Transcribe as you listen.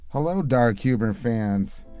Hello, Dark Humor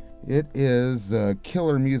fans. It is the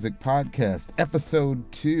Killer Music Podcast,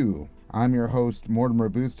 Episode 2. I'm your host, Mortimer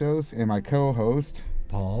Bustos, and my co-host,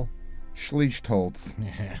 Paul Schlechtholtz.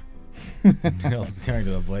 Yeah. I was trying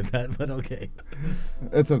to avoid that, but okay.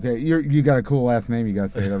 It's okay. You got a cool last name. You got to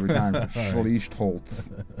say it every time.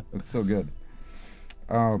 Schlechtholtz. It's so good.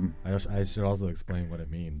 I should also explain what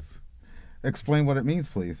it means. Explain what it means,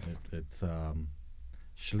 please. It's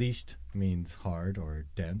Schlicht means hard or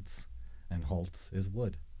dense, and Holtz is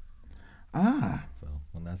wood. Ah. So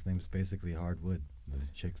my last name's basically hard wood. The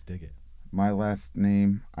chicks dig it. My last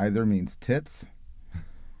name either means tits.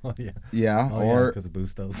 Oh yeah. Yeah. Oh, or because of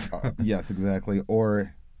Bustos. Yes, exactly.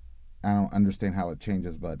 Or I don't understand how it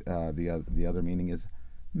changes, but the other meaning is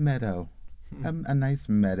meadow. A nice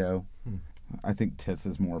meadow. I think tits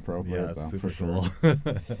is more appropriate, Yeah, though, super for sure.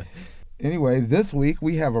 cool. Anyway, this week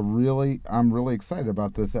we have I'm really excited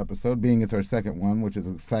about this episode, being it's our second one, which is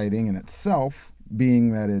exciting in itself,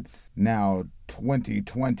 being that it's now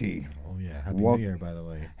 2020. Oh yeah, Happy New Year, by the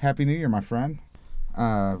way. Happy New Year, my friend.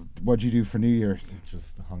 What'd you do for New Year's?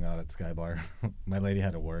 Just hung out at Sky Bar. My lady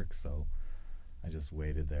had to work, so I just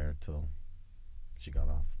waited there till she got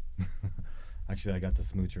off. Actually, I got to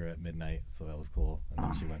smooch her at midnight, so that was cool. And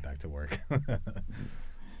then she went back to work.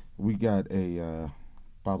 We got a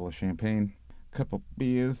bottle of champagne, a couple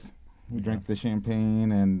beers. We drank the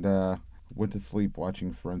champagne and went to sleep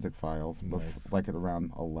watching Forensic Files, Nice. like at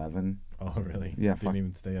around 11. Oh, really? Yeah, Didn't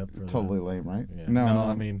even stay up for Totally lame, right? Yeah. No,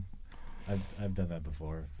 I mean, I've done that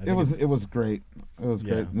before. It was great. It was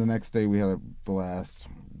great. Yeah. The next day we had a blast,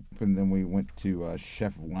 and then we went to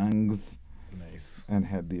Chef Wang's. Nice. And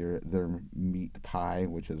had their meat pie,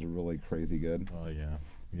 which is really crazy good. Oh yeah.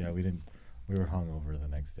 We were hungover the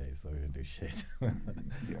next day, so we didn't do shit.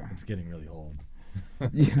 Yeah. It's getting really old.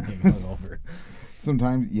 Yeah. Being hungover.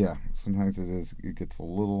 Sometimes it is. It gets a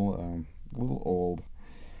little old.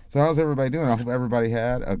 So how's everybody doing? I hope everybody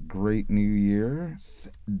had a great New Year's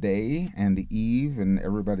day and eve, and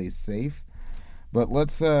everybody's safe. But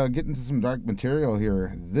let's get into some dark material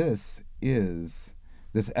here. This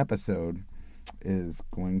episode is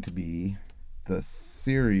going to be the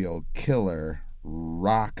serial killer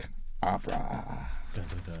rock opera.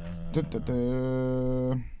 Dun, dun,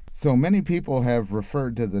 dun. So many people have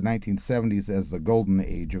referred to the 1970s as the golden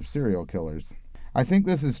age of serial killers. I think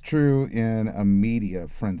this is true in a media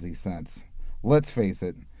frenzy sense. Let's face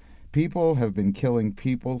it, people have been killing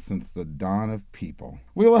people since the dawn of people.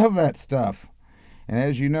 We love that stuff. And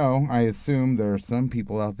as you know, I assume there are some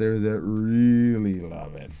people out there that really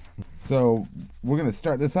love it. So we're going to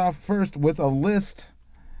start this off first with a list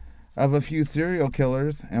of a few serial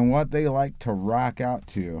killers and what they like to rock out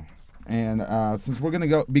to. And since we're going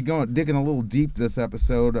to be digging a little deep this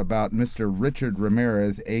episode about Mr. Richard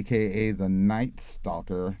Ramirez, a.k.a. the Night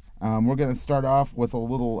Stalker, we're going to start off with a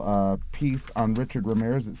little piece on Richard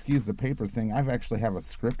Ramirez. Excuse the paper thing. I actually have a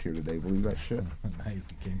script here today. Believe that shit. Nice.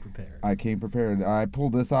 You came prepared. I came prepared. I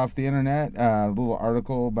pulled this off the internet. A little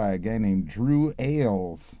article by a guy named Drew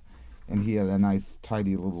Ailes. And he had a nice,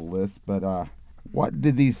 tidy little list. But what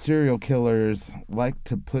did these serial killers like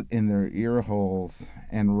to put in their ear holes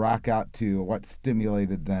and rock out to? What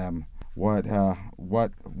stimulated them? What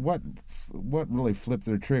really flipped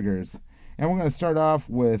their triggers? And we're going to start off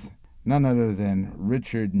with none other than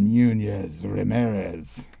Richard Nunez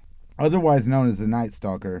Ramirez. Otherwise known as the Night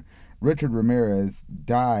Stalker, Richard Ramirez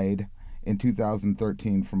died in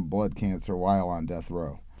 2013 from blood cancer while on death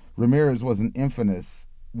row. Ramirez was infamous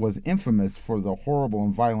for the horrible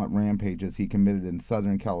and violent rampages he committed in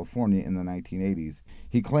Southern California in the 1980s.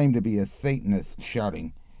 He claimed to be a Satanist,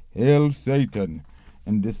 shouting, "Hail Satan!"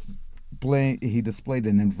 and he displayed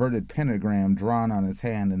an inverted pentagram drawn on his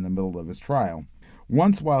hand in the middle of his trial.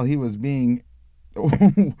 Once while he was being a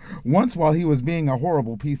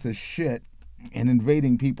horrible piece of shit and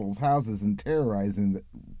invading people's houses and terrorizing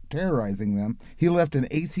them, he left an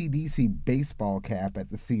AC/DC baseball cap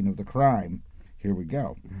at the scene of the crime. Here we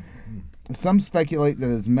go. Some speculate that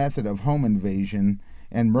his method of home invasion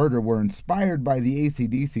and murder were inspired by the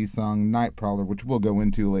AC/DC song Night Prowler, which we'll go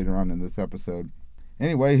into later on in this episode.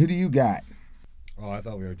 Anyway, who do you got? Oh, I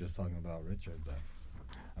thought we were just talking about Richard, but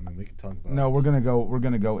I mean, we could talk about. No, we're gonna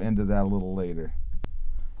go into that a little later.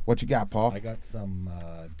 What you got, Paul? I got some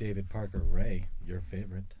David Parker Ray, your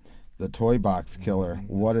favorite. The Toy Box Killer.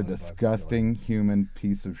 What a disgusting human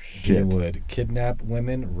piece of He shit. would kidnap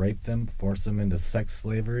women, rape them, force them into sex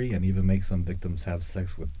slavery, and even make some victims have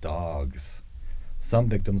sex with dogs. Some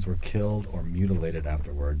victims were killed or mutilated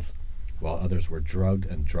afterwards, while others were drugged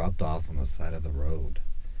and dropped off on the side of the road.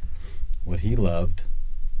 What he loved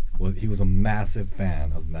was he was a massive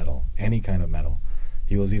fan of metal, any kind of metal.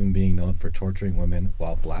 He was even being known for torturing women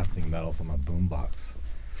while blasting metal from a boombox.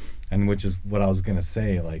 And which is what I was going to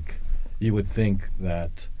say. Like, you would think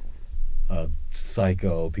that a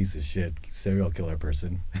psycho piece of shit serial killer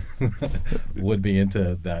person would be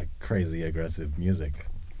into that crazy aggressive music.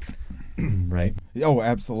 Right? Oh,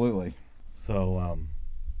 absolutely. So,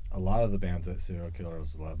 a lot of the bands that serial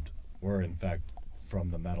killers loved were, in fact,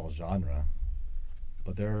 from the metal genre.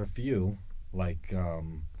 But there are a few, like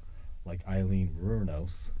Eileen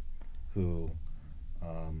Wuornos, who,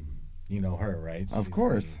 you know her, right? Of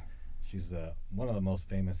course. She's one of the most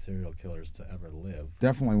famous serial killers to ever live.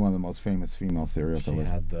 Definitely one of the most famous female serial killers.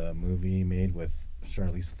 She had the movie made with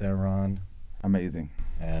Charlize Theron. Amazing.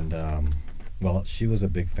 And, well, she was a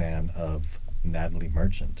big fan of Natalie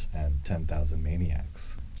Merchant and 10,000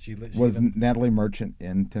 Maniacs. Was Natalie Merchant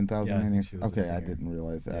in 10,000 Yeah, Maniacs? Okay, I didn't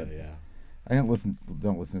realize that. Yeah. I don't listen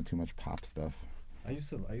to too much pop stuff. I used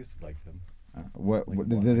to like them. What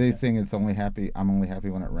did they sing? I'm only happy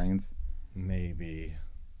when it rains. Maybe.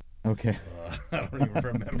 Okay. I don't even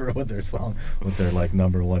remember what their like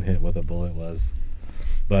number one hit with a bullet was.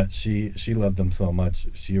 But she loved them so much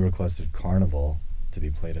she requested Carnival to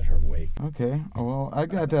be played at her wake. Okay. Well, I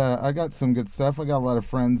got some good stuff. I got a lot of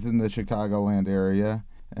friends in the Chicagoland area,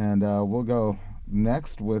 and we'll go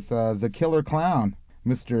next with the Killer Clown,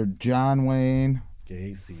 Mr. John Wayne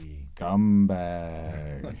Gacy.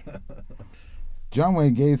 Scumbag. John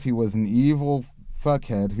Wayne Gacy was an evil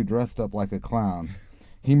fuckhead who dressed up like a clown.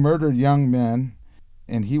 He murdered young men,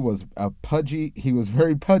 and he was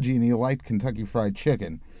very pudgy, and he liked Kentucky Fried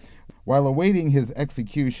Chicken. While awaiting his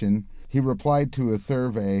execution, he replied to a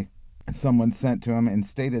survey someone sent to him and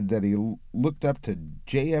stated that he looked up to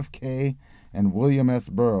JFK and William S.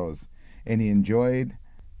 Burroughs, and he enjoyed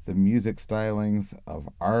the music stylings of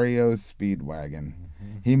REO Speedwagon.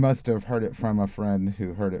 Mm-hmm. He must have heard it from a friend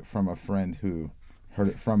who heard it from a friend who heard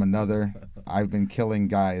it from another. I've been killing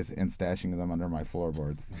guys and stashing them under my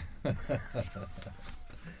floorboards.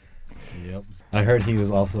 Yep. I heard he was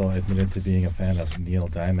also admitted to being a fan of Neil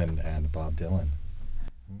Diamond and Bob Dylan.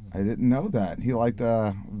 I didn't know that. He liked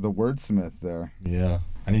the wordsmith there. Yeah.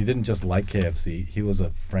 And he didn't just like KFC. He was a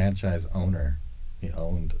franchise owner. He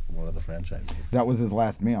owned one of the franchises. That was his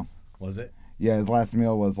last meal. Was it? Yeah, his last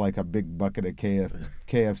meal was like a big bucket of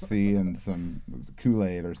KFC and some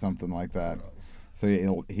Kool-Aid or something like that. Gross. So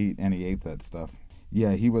he ate that stuff.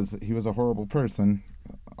 Yeah, he was a horrible person.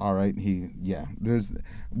 All right,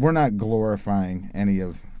 we're not glorifying any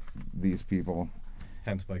of these people.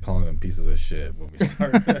 Hence by calling them pieces of shit when we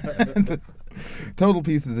start. Total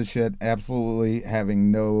pieces of shit, absolutely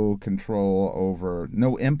having no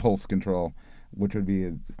impulse control, which would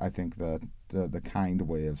be, I think, the kind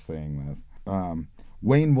way of saying this.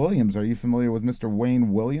 Wayne Williams, are you familiar with Mr.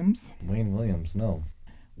 Wayne Williams? Wayne Williams, no.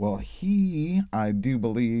 Well, he, I do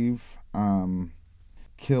believe,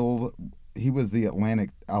 he was the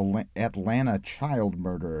Atlanta child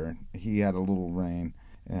murderer. He had a little reign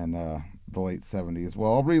in the late 70s.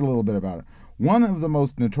 Well, I'll read a little bit about it. One of the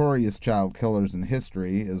most notorious child killers in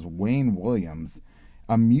history is Wayne Williams,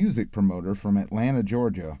 a music promoter from Atlanta,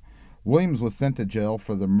 Georgia. Williams was sent to jail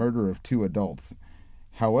for the murder of 2 adults.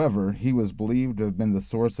 However, he was believed to have been the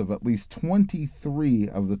source of at least 23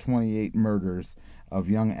 of the 28 murders of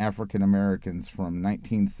young African Americans from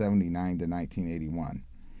 1979 to 1981.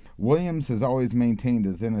 Williams has always maintained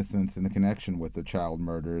his innocence in connection with the child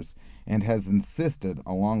murders and has insisted,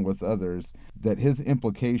 along with others, that his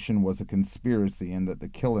implication was a conspiracy and that the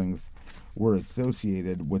killings were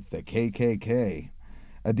associated with the KKK.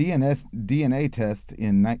 A DNA test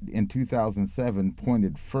in 2007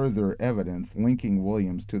 pointed further evidence linking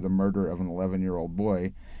Williams to the murder of an 11-year-old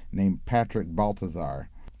boy named Patrick Baltazar.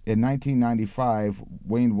 In 1995,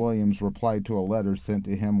 Wayne Williams replied to a letter sent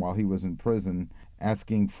to him while he was in prison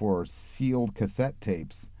asking for sealed cassette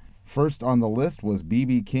tapes. First on the list was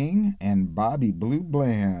B.B. King and Bobby Blue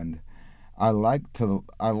Bland. I like to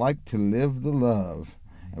live the love,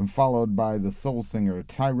 and followed by the soul singer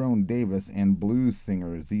Tyrone Davis and blues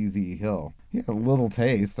singer Z.Z. Hill. He had a little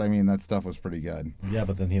taste. I mean, that stuff was pretty good. Yeah,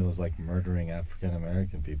 but then he was like murdering African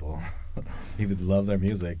American people. He would love their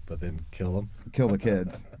music, but then kill them. Kill the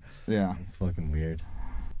kids. Yeah. It's fucking weird.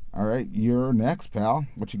 All right, you're next, pal.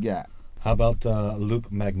 What you got? How about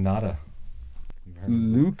Luke Magnotta?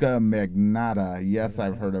 Luca Magnotta. Yes,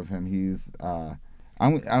 I've heard of him. He's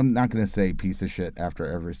I'm not going to say piece of shit after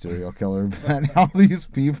every serial killer, but all these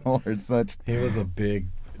people are such... He was a big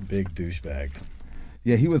douchebag.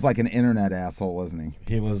 Yeah, he was like an internet asshole, wasn't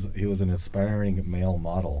he? He was an aspiring male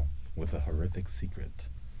model with a horrific secret.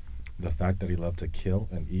 The fact that he loved to kill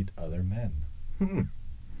and eat other men.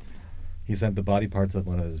 He sent the body parts of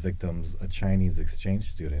one of his victims, a Chinese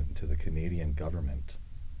exchange student, to the Canadian government.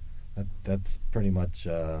 That's pretty much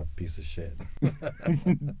a piece of shit.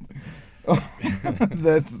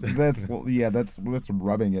 that's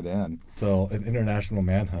rubbing it in. So an international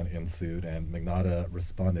manhunt ensued, and Magnotta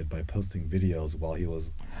responded by posting videos while he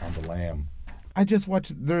was on the lam. I just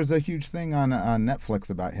watched. There's a huge thing on Netflix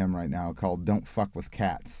about him right now called "Don't Fuck with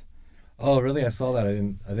Cats." Oh, really? I saw that. I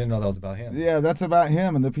didn't know that was about him. Yeah, that's about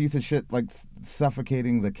him and the piece of shit like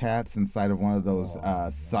suffocating the cats inside of one of those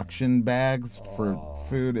suction bags for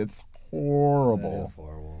food. It's horrible. That is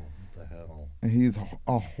horrible. What the hell? He's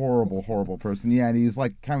a horrible, horrible person. Yeah, and he's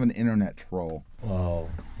like kind of an internet troll. Oh,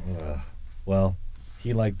 well,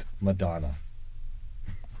 he liked Madonna.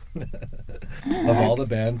 Of all the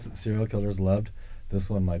bands serial killers loved,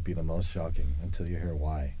 this one might be the most shocking until you hear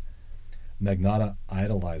why. Magnotta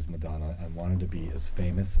idolized Madonna and wanted to be as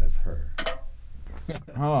famous as her.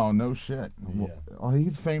 Oh, no shit. Yeah. Well,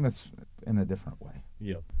 he's famous in a different way.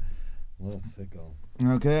 Yep. What a sicko.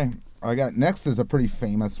 Okay. I got next is a pretty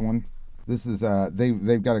famous one. This is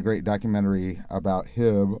they've got a great documentary about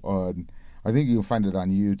him on, I think you can find it on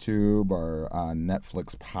YouTube or on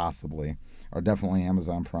Netflix possibly, or definitely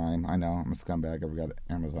Amazon Prime. I know I'm a scumbag. I've got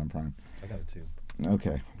Amazon Prime. I got it too.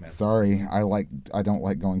 Okay. Sorry. I don't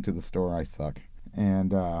like going to the store. I suck.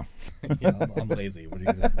 And Yeah, I'm lazy. What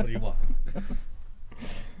do you want?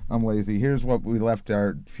 I'm lazy. Here's what we left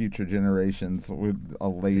our future generations with: a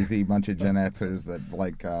lazy bunch of Gen Xers that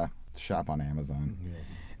like shop on Amazon.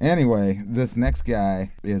 Yeah. Anyway, this next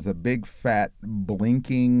guy is a big fat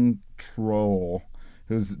blinking troll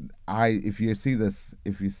whose eye, if you see this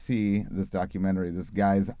documentary, this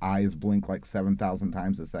guy's eyes blink like 7,000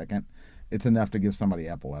 times a second. It's enough to give somebody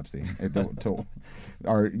epilepsy, to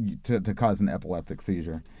cause an epileptic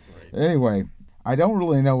seizure. Right. Anyway, I don't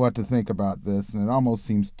really know what to think about this, and it almost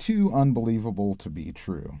seems too unbelievable to be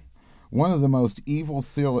true. One of the most evil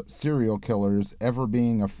serial killers ever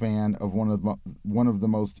being a fan of one of the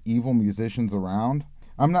most evil musicians around.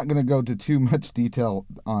 I'm not going to go to too much detail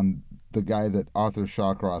on the guy that Arthur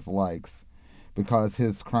Shawcross likes, because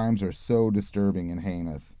his crimes are so disturbing and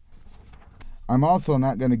heinous. I'm also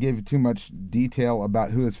not going to give too much detail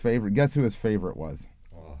about who his favorite. Guess who his favorite was?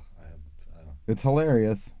 Oh, I don't. It's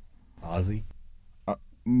hilarious. Ozzy?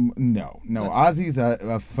 No. Ozzy's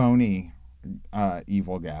a phony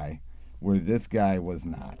evil guy, where this guy was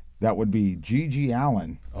not. That would be G.G.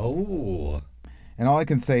 Allen. Oh. And all I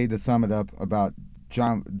can say to sum it up about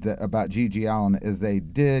G.G. Allen is they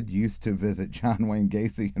did used to visit John Wayne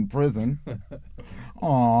Gacy in prison.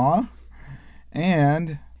 Aww.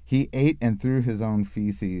 And he ate and threw his own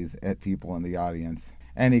feces at people in the audience.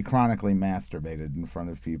 And he chronically masturbated in front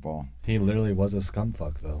of people. He literally was a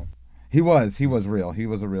scumfuck, though. He was real. He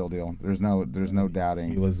was a real deal. There's no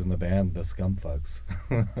doubting. He was in the band The Scumfucks.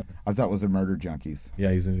 I thought it was the Murder Junkies.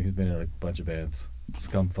 Yeah, he's been in a bunch of bands.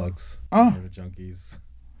 Scumfucks, Murder Junkies.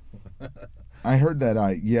 I heard that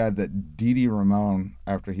that Dee Dee Ramone,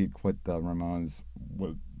 after he quit the Ramones,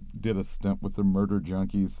 did a stint with the Murder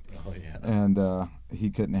Junkies. Oh yeah. And he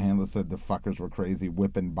couldn't handle it. Said the fuckers were crazy,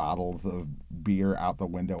 whipping bottles of beer out the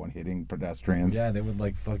window and hitting pedestrians. Yeah, they would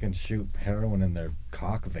like fucking shoot heroin in their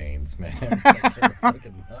cock veins, man. Like, they're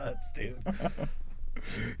fucking nuts, dude.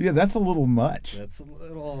 Yeah, that's a little much. That's a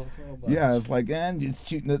little much. Yeah, it's like, I'm just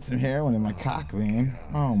shooting at some heroin in my cock vein.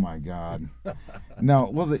 Oh my god. No,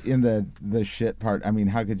 well, in the shit part, I mean,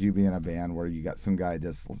 how could you be in a band where you got some guy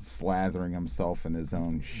just slathering himself in his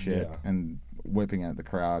own shit and whipping it at the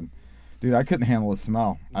crowd? Dude, I couldn't handle the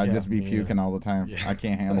smell. I'd just be puking all the time. Yeah. I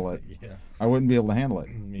can't handle it. Yeah. I wouldn't be able to handle it.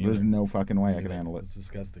 There's no fucking way I could handle it. It's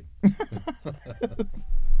disgusting.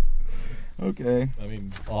 Okay. I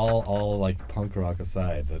mean, all like punk rock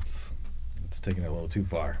aside, it's taking it a little too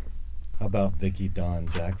far. How about Vicki Dawn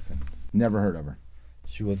Jackson? Never heard of her.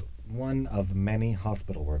 She was one of many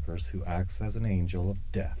hospital workers who acts as an angel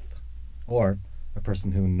of death, or a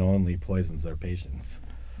person who knowingly poisons their patients.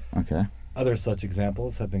 Okay. Other such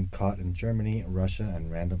examples have been caught in Germany, Russia, and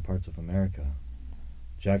random parts of America.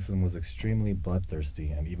 Jackson was extremely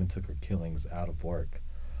bloodthirsty and even took her killings out of work.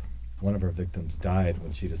 One of her victims died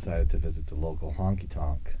when she decided to visit the local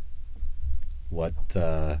honky-tonk. What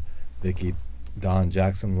Vicki Dawn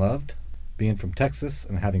Jackson loved? Being from Texas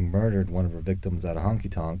and having murdered one of her victims at a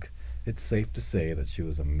honky-tonk, it's safe to say that she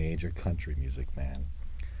was a major country music fan.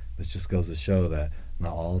 This just goes to show that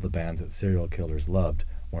not all the bands that serial killers loved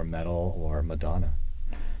were metal or Madonna.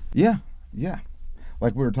 Yeah.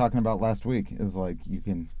 Like we were talking about last week, is like you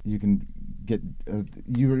can get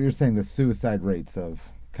you're saying the suicide rates of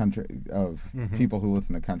people who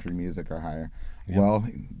listen to country music are higher. Yep. Well,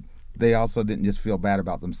 they also didn't just feel bad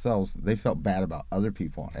about themselves, they felt bad about other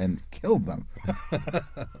people and killed them.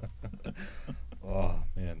 Oh,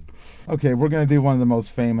 man. Okay, we're going to do one of the most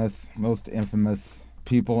famous, most infamous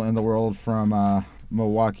people in the world from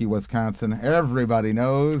Milwaukee, Wisconsin. Everybody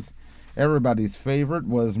knows. Everybody's favorite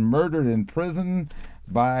was murdered in prison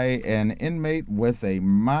by an inmate with a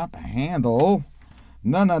mop handle.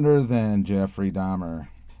 None other than Jeffrey Dahmer.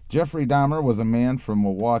 Jeffrey Dahmer was a man from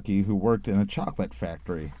Milwaukee who worked in a chocolate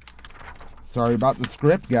factory. Sorry about the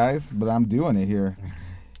script, guys, but I'm doing it here.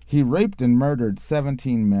 He raped and murdered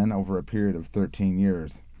 17 men over a period of 13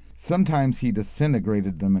 years. Sometimes he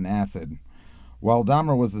disintegrated them in acid. While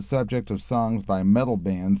Dahmer was the subject of songs by metal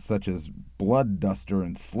bands such as Blood Duster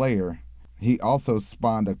and Slayer, he also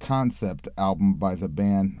spawned a concept album by the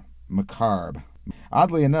band Macabre.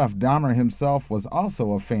 Oddly enough, Dahmer himself was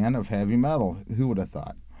also a fan of heavy metal. Who would have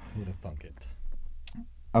thought? Who would have thunk it?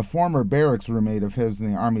 A former barracks roommate of his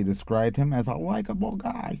in the Army described him as a likable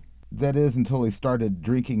guy. That is, until he started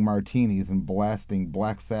drinking martinis and blasting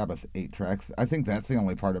Black Sabbath 8-tracks. I think that's the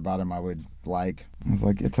only part about him I would like. I was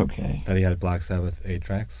like, it's okay. That he had Black Sabbath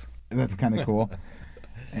 8-tracks? That's kind of cool.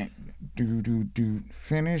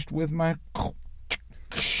 Finished with my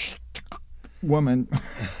woman.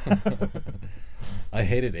 I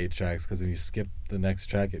hated 8-tracks because when you skip the next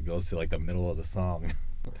track, it goes to like the middle of the song.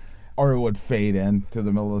 Or it would fade in to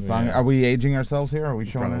the middle of the song. Yeah. Are we aging ourselves here? Are we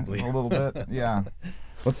showing Probably. it a little bit? Yeah.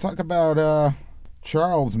 Let's talk about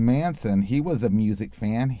Charles Manson. He was a music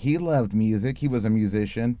fan. He loved music. He was a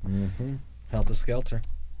musician. Mm-hmm. Helter Skelter.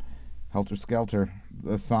 Helter Skelter,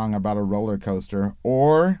 the song about a roller coaster.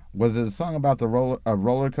 Or was it a song about a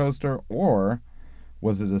roller coaster? Or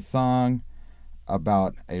was it a song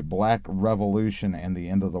about a black revolution and the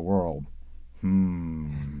end of the world?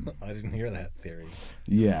 I didn't hear that theory.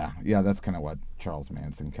 Yeah, that's kind of what Charles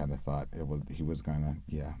Manson kind of thought. He was going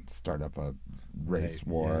to start up a race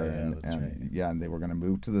war and they were going to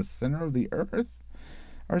move to the center of the earth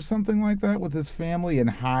or something like that with his family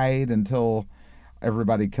and hide until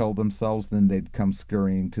everybody killed themselves. Then they'd come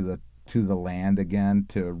scurrying to the land again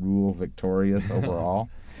to rule victorious over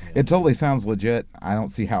all. Yeah. It totally sounds legit. I don't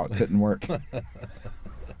see how it couldn't work.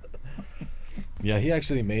 Yeah, he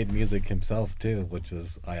actually made music himself too, which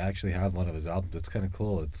is I actually have one of his albums. It's kind of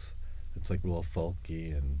cool. It's like real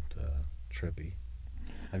folky and trippy.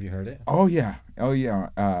 Have you heard it? Oh yeah.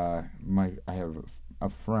 I have a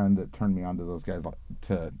friend that turned me on to those guys,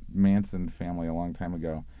 to Manson family a long time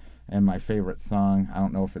ago, and my favorite song, I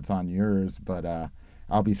don't know if it's on yours, but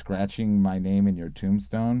I'll Be Scratching My Name in Your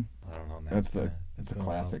Tombstone. I don't know, man. It's a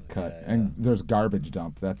classic cut. Yeah. And there's Garbage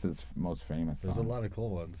Dump. That's his most famous song. There's a lot of cool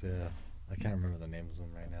ones, yeah. I can't remember the names of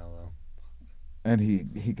them right now, though. And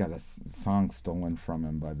he got a song stolen from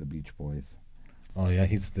him by the Beach Boys. Oh, yeah,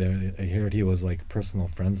 he's there. I heard he was, like, personal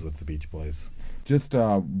friends with the Beach Boys. Just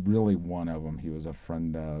really one of them. He was a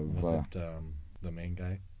friend of... Was it the main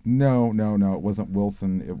guy? No. It wasn't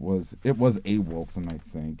Wilson. It was a Wilson, I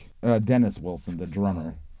think. Dennis Wilson, the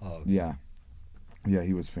drummer. Oh. Yeah. Yeah,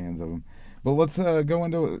 he was fans of him. But let's go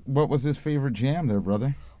into what was his favorite jam there,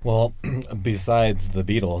 brother. Well, besides the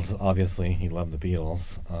Beatles, obviously, he loved the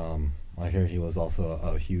Beatles. I hear he was also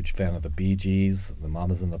a huge fan of the Bee Gees, the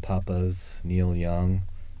Mamas and the Papas, Neil Young,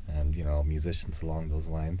 and, musicians along those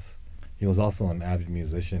lines. He was also an avid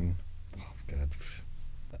musician. Oh, God.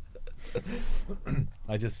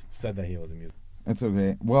 I just said that he was a musician. That's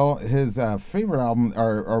okay. Well, his favorite album,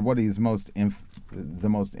 or what he's the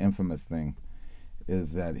most infamous thing,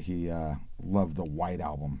 is that he loved the White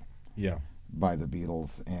Album. Yeah. By the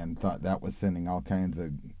Beatles, and thought that was sending all kinds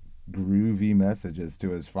of groovy messages to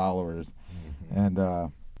his followers. Mm-hmm.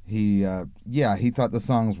 And he thought the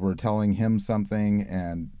songs were telling him something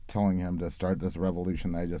and telling him to start this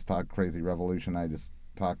revolution crazy revolution I just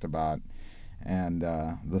talked about. And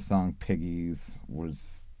the song Piggies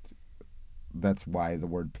that's why the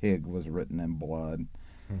word pig was written in blood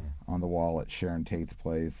on the wall at Sharon Tate's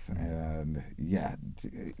place. And yeah,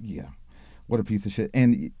 what a piece of shit.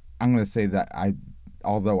 And I'm going to say that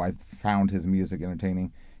although I found his music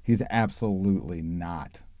entertaining, he's absolutely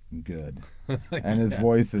not good. And his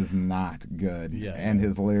voice is not good. Yeah, and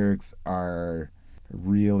his lyrics are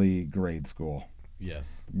really grade school.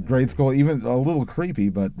 Yes. Grade school, even a little creepy,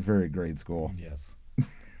 but very grade school. Yes.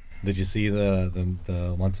 Did you see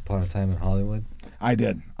the Once Upon a Time in Hollywood? I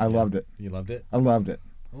did. I loved it. You loved it? I loved it.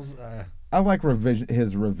 It was, I like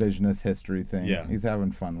his revisionist history thing. Yeah. He's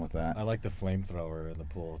having fun with that. I like the flamethrower in the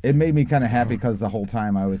pool. It made me kind of happy because the whole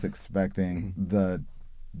time I was expecting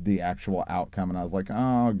the actual outcome, and I was like,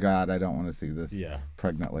 oh, God, I don't want to see this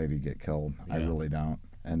pregnant lady get killed. Yeah. I really don't.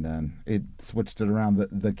 And then it switched it around.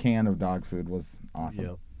 The can of dog food was awesome.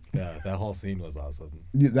 Yep. Yeah, that whole scene was awesome.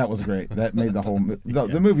 Yeah, that was great. That made the whole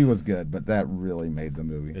the movie was good, but that really made the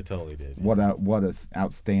movie. It totally did. What a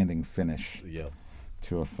outstanding finish Yep.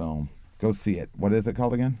 to a film. Go see it. What is it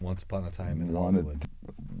called again? Once Upon a Time in Hollywood.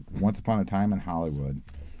 Once Upon a Time in Hollywood.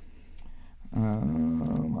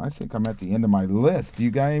 I think I'm at the end of my list.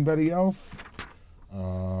 You got anybody else?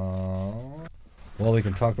 Well, we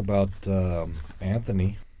can talk about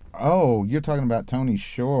Anthony. Oh, you're talking about Tony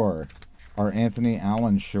Shore, or Anthony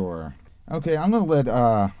Allen Shore. Okay, I'm gonna let.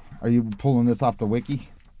 Are you pulling this off the wiki?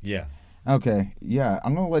 Yeah. Okay, yeah,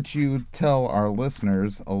 I'm gonna let you tell our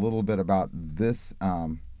listeners a little bit about this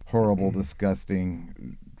horrible,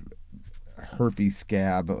 disgusting herpes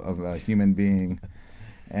scab of a human being,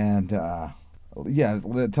 and yeah,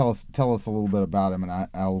 tell us a little bit about him, and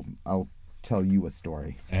I'll tell you a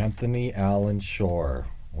story. Anthony Allen Shore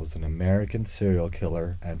was an American serial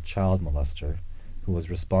killer and child molester who was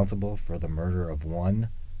responsible for the murder of 1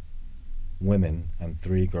 woman and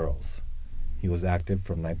 3 girls. He was active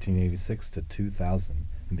from 1986 to 2000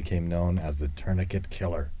 and became known as the Tourniquet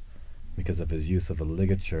Killer because of his use of a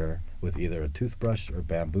ligature with either a toothbrush or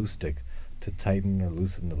bamboo stick to tighten or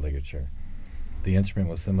loosen the ligature. The instrument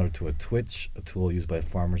was similar to a twitch, a tool used by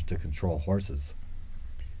farmers to control horses.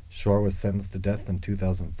 Shore was sentenced to death in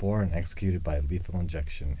 2004 and executed by lethal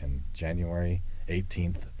injection in January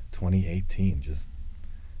 18th, 2018, just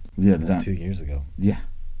 2 years ago. Yeah.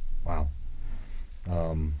 Wow.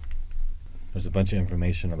 There's a bunch of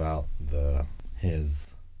information about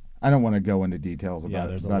his... I don't want to go into details about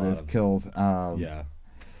his kills. Yeah.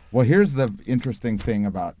 Well, here's the interesting thing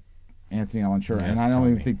about Anthony Allen Shore, and I don't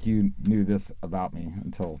even think you knew this about me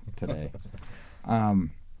until today.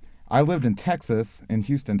 I lived in Texas, in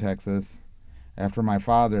Houston, Texas, after my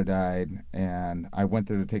father died, and I went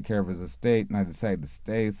there to take care of his estate, and I decided to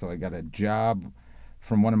stay, so I got a job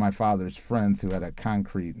from one of my father's friends who had a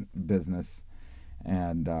concrete business,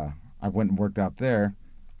 and I went and worked out there,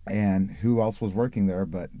 and who else was working there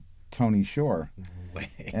but Tony Shore?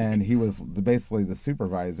 And he was basically the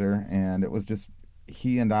supervisor, and it was just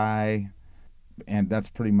he and I, and that's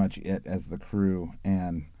pretty much it as the crew,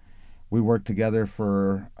 and we worked together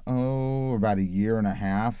for, about a year and a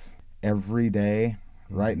half, every day,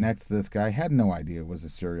 right next to this guy. I had no idea it was a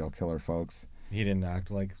serial killer, folks. He didn't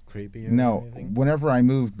act like creepy or anything? Whenever I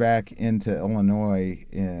moved back into Illinois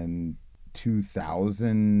in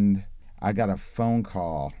 2000, I got a phone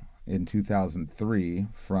call in 2003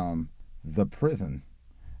 from the prison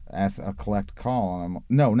as a collect call. And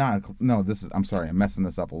I'm sorry, I'm messing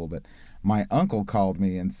this up a little bit. My uncle called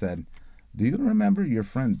me and said, "Do you remember your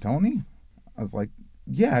friend Tony?" I was like,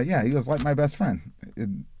 yeah, he was like my best friend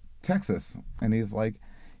in Texas. And he's like,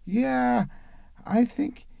 "Yeah, I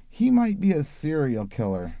think he might be a serial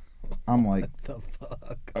killer." I'm like, what the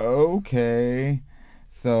fuck? Okay.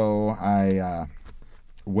 So I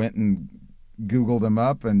went and Googled him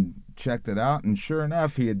up and checked it out, and sure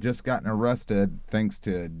enough, he had just gotten arrested thanks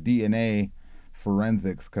to DNA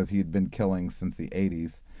forensics because he had been killing since the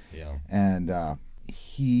 80s. Yeah. And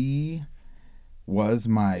he was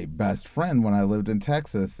my best friend when I lived in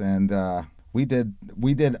Texas, and we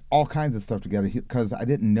did all kinds of stuff together because I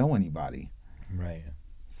didn't know anybody. Right.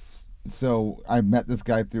 So I met this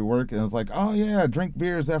guy through work, and it was like, "Oh yeah, drink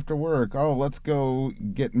beers after work. Oh, let's go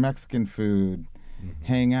get Mexican food,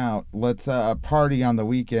 hang out. Let's party on the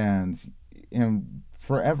weekends," and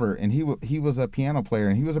forever. And he was a piano player,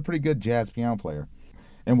 and he was a pretty good jazz piano player,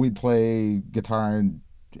 and we'd play guitar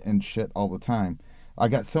and shit all the time. I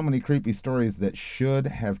got so many creepy stories that should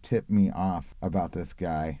have tipped me off about this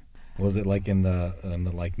guy. Was it like in the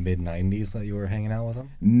like mid 90s that you were hanging out with him?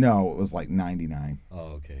 No, it was like 99.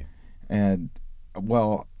 Oh, okay. And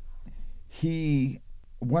well,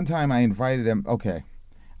 one time I invited him. Okay,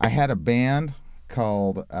 I had a band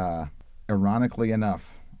called, ironically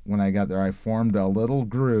enough, when I got there, I formed a little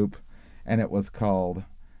group, and it was called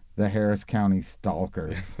the Harris County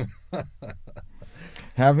Stalkers.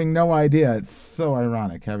 Having no idea, it's so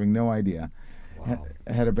ironic, having no idea. Wow.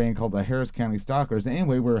 Had a band called the Harris County Stalkers.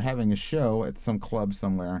 Anyway, we were having a show at some club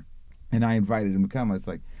somewhere, and I invited him to come. I was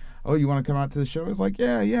like, "Oh, you want to come out to the show?" He's like,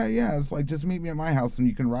 yeah. It's like, "Just meet me at my house and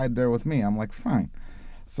you can ride there with me." I'm like, "Fine."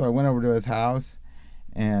 So I went over to his house,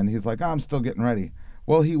 and he's like, "Oh, I'm still getting ready."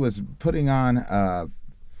 Well, he was putting on a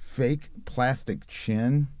fake plastic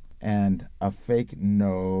chin and a fake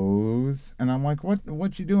nose, and I'm like,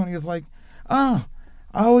 what you doing?" He's like, "Oh,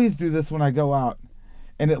 I always do this when I go out."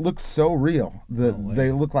 And it looks so real.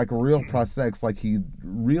 They look like real prosthetics, like he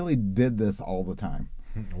really did this all the time.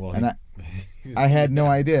 Well, and I had no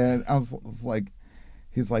idea. I was like,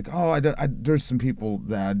 he's like, oh, there's some people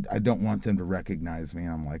that I don't want them to recognize me.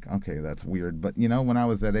 And I'm like, okay, that's weird. But, when I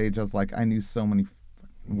was that age, I was like, I knew so many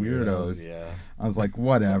weirdos. Yeah. I was like,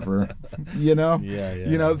 whatever, Yeah,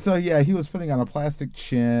 Yeah. So yeah, he was putting on a plastic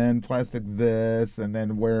chin, plastic this, and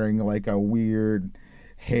then wearing like a weird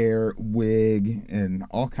hair wig and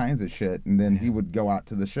all kinds of shit. And then he would go out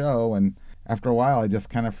to the show, and after a while, I just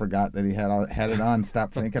kind of forgot that he had it on,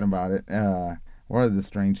 stopped thinking about it. What are the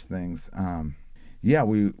strange things? Yeah,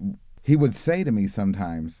 he would say to me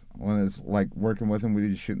sometimes when I was like working with him, we were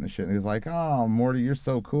just shooting the shit, and he's like, "Oh, Morty, you're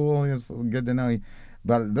so cool. It's good to know you."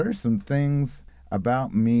 But there's some things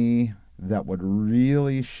about me that would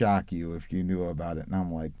really shock you if you knew about it. And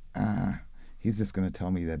I'm like, he's just gonna tell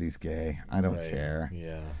me that he's gay. I don't care.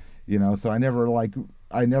 Yeah. So I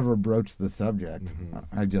never broached the subject.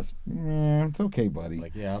 Mm-hmm. I just, it's okay, buddy.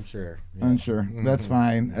 Like, yeah, I'm sure. Yeah. I'm sure. That's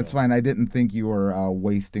fine. That's fine. I didn't think you were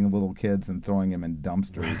wasting little kids and throwing them in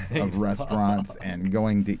dumpsters of restaurants and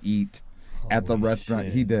going to eat at the restaurant.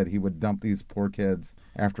 Shit. He did. He would dump these poor kids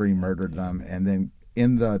after he murdered them, and then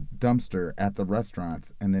in the dumpster at the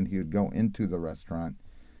restaurants, and then he would go into the restaurant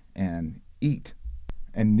and eat,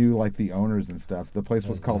 and knew like the owners and stuff. The place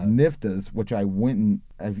was called Nifta's, which I've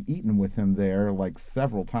eaten with him there like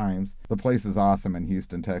several times. The place is awesome in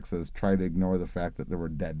Houston, Texas. Try to ignore the fact that there were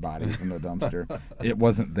dead bodies in the dumpster. It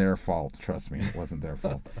wasn't their fault. Trust me, it wasn't their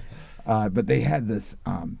fault. But they had this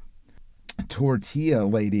tortilla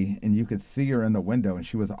lady, and you could see her in the window, and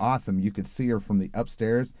she was awesome. You could see her from the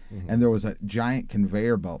upstairs, and there was a giant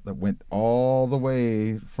conveyor belt that went all the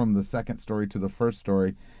way from the second story to the first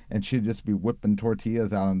story, and she'd just be whipping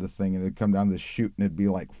tortillas out on this thing, and it'd come down this chute, and it'd be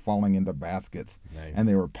like falling into baskets. Nice. And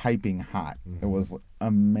they were piping hot. It was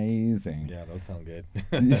amazing. Yeah, those sound good.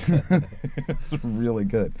 It's really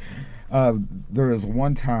good. There was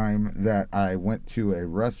one time that I went to a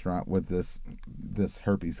restaurant with this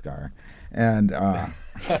herpes scar, and I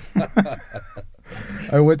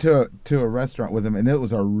went to a restaurant with him, and it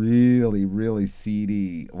was a really, really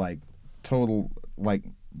seedy, like total, like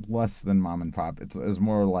less than mom and pop. It was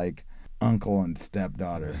more like uncle and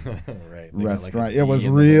stepdaughter Right. restaurant. Like it was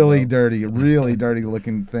really dirty, really dirty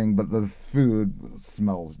looking thing, but the food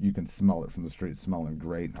smells, you can smell it from the street, smelling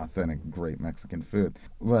great, authentic, great Mexican food.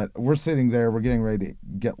 But we're sitting there, we're getting ready to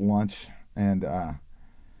get lunch, and I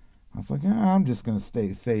was like, I'm just going to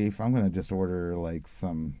stay safe. I'm going to just order like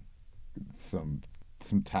some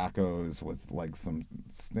tacos with like some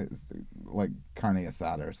like carne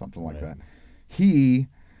asada or something like that. He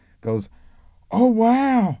goes, "Oh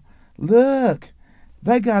wow, look,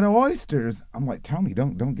 they got oysters." I'm like, "Tony,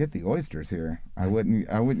 don't get the oysters here. I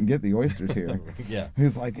wouldn't get the oysters here." Yeah.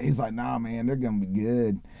 He's like, "Nah, man, they're gonna be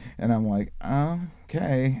good." And I'm like,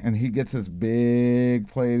 "Okay." And he gets this big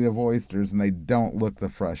plate of oysters, and they don't look the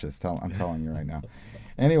freshest. I'm telling you right now.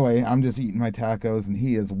 Anyway, I'm just eating my tacos, and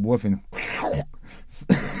he is woofing.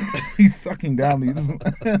 He's sucking down these.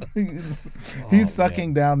 he's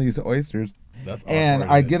sucking down these oysters. That's and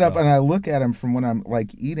I get up and I look at him from when I'm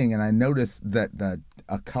like eating, and I notice that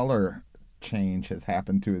a color change has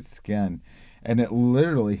happened to his skin, and it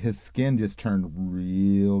literally, his skin just turned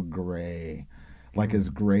real gray, like as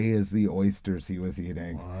gray as the oysters he was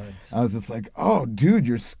eating. What? I was just like, "Oh, dude,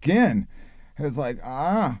 your skin." It's like,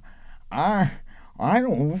 I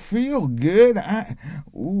don't feel good. I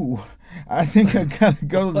think I gotta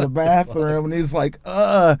go to the bathroom. And he's like,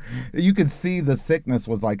 you could see the sickness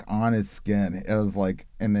was like on his skin. It was like,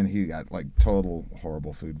 and then he got like total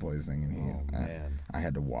horrible food poisoning, and I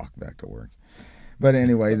had to walk back to work. But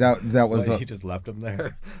anyway, that was. He just left him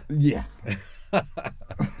there. Yeah.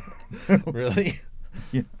 Really?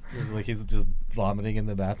 Yeah. It was like he's just vomiting in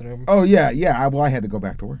the bathroom. Oh yeah. Well, I had to go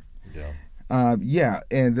back to work. Yeah. Yeah,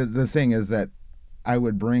 and the thing is that I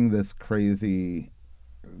would bring this crazy,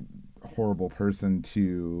 horrible person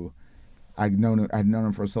to. I'd known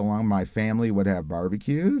him for so long. My family would have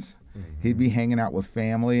barbecues. Mm-hmm. He'd be hanging out with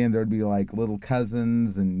family, and there'd be like little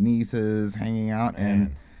cousins and nieces hanging out,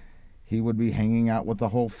 and he would be hanging out with the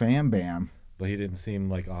whole fam bam. But he didn't seem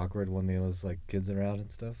like awkward when there was like kids around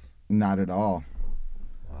and stuff? Not at all.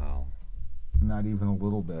 Wow. Not even a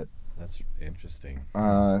little bit. That's interesting.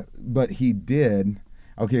 But he did.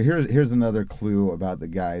 Okay, here's another clue about the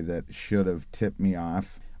guy that should have tipped me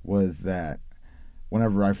off, was that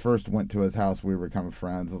whenever I first went to his house, we were becoming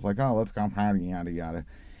friends. I was like, "Oh, let's go party, yada yada,"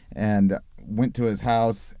 and went to his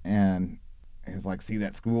house, and he's like, "See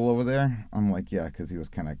that school over there?" I'm like, "Yeah," because he was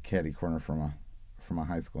kind of catty corner from a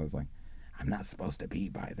high school. I was like, "I'm not supposed to be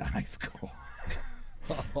by the high school."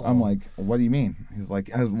 I'm like, "What do you mean?" He's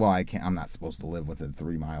like, "Well, I can't. I'm not supposed to live within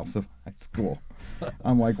 3 miles of high school."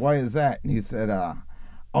 I'm like, "Why is that?" And he said,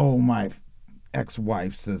 "Oh, my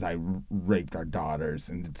ex-wife says I raped our daughters,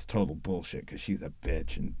 and it's total bullshit because she's a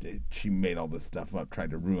bitch and she made all this stuff up,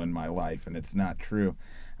 tried to ruin my life, and it's not true.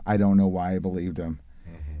 I don't know why I believed him.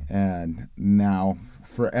 And now,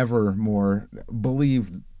 forevermore,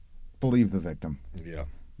 believe the victim. Yeah.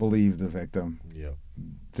 Believe the victim. Yeah.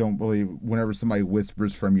 Don't believe whenever somebody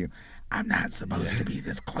whispers from you, I'm not supposed to be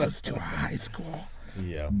this close to a high school.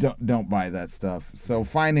 Yeah. Don't buy that stuff. So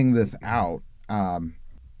finding this out,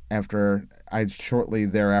 after shortly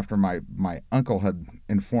thereafter, my uncle had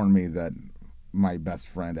informed me that my best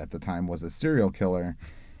friend at the time was a serial killer.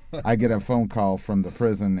 I get a phone call from the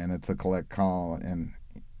prison, and it's a collect call, and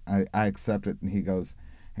I accept it, and he goes,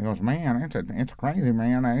 man, it's crazy,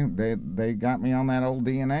 man. They got me on that old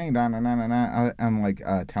DNA. I'm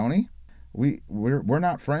like, Tony, we're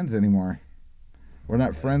not friends anymore. We're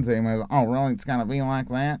not friends anymore. Oh, really? It's gotta be like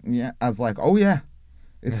that? Yeah. I was like, oh yeah,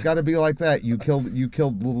 it's got to be like that. You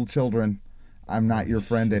killed little children. I'm not your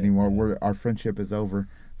friend anymore. Our friendship is over.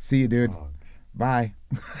 See you, dude. Oh, Bye.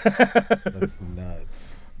 that's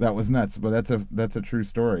nuts. That was nuts, but that's a true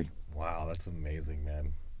story. Wow, that's amazing,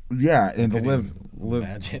 man. Yeah, and to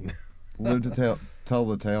imagine. live to tell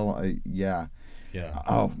the tale. Yeah. Yeah.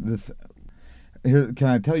 Oh, here. Can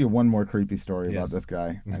I tell you one more creepy story about this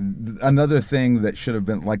guy? And another thing that should have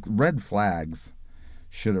been like red flags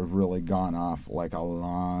should have really gone off like a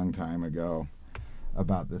long time ago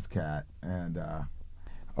about this cat. And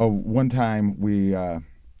one time we're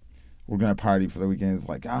gonna party for the weekend. It's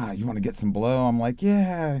like, you want to get some blow? I'm like,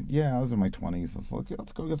 yeah. I was in my 20s. I was like,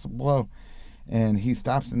 let's go get some blow. And he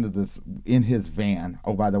stops in his van.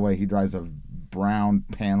 Oh, by the way, he drives a brown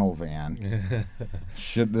panel van.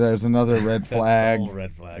 There's another red flag. That's a total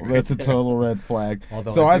red flag. That's a total red flag.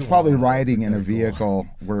 So I was probably riding in a vehicle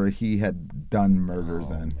where he had done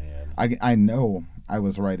murders in. Man. I know I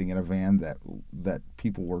was riding in a van that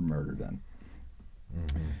people were murdered in.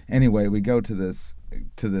 Mm-hmm. Anyway, we go to this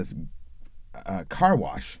car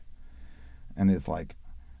wash, and it's like,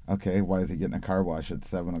 okay, why is he getting a car wash at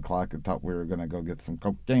 7:00? I thought we were gonna go get some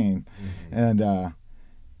cocaine. Mm-hmm. And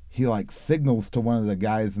he like signals to one of the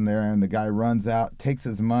guys in there, and the guy runs out, takes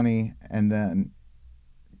his money, and then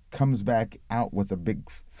comes back out with a big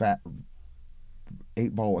fat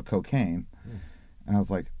 8-ball of cocaine. Mm. And I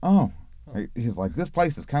was like, oh. He's like, this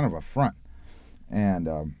place is kind of a front. And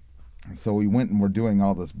so we went and we're doing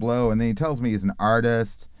all this blow, and then he tells me he's an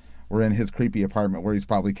artist. We're in his creepy apartment where he's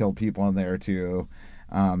probably killed people in there too.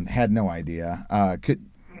 Had no idea.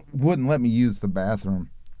 Wouldn't let me use the bathroom.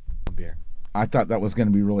 Beer. I thought that was going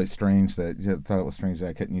to be really strange. I thought it was strange that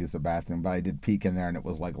I couldn't use the bathroom, but I did peek in there, and it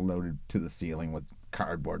was like loaded to the ceiling with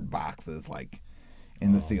cardboard boxes, like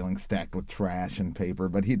in the ceiling, stacked with trash and paper.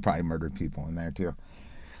 But he'd probably murdered people in there too.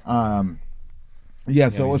 Yeah,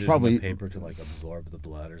 so it was probably paper to like absorb the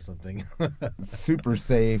blood or something. Super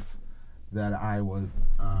safe that I was.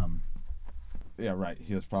 Yeah, right.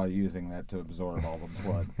 He was probably using that to absorb all the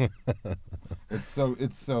blood. It's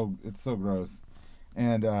so gross.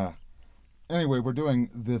 And anyway, we're doing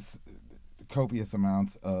this copious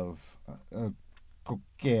amounts of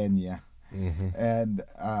cocaine, and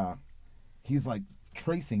he's like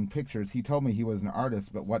tracing pictures. He told me he was an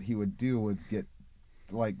artist, but what he would do was get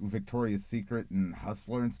like Victoria's Secret and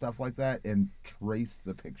Hustler and stuff like that and trace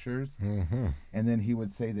the pictures. Mm-hmm. And then he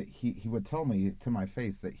would say that he would tell me to my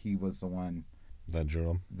face that he was the one that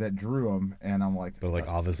drew him. And I'm like, but like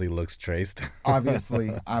obviously looks traced. obviously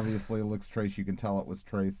it looks traced. You can tell it was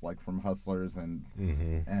traced, like from Hustlers and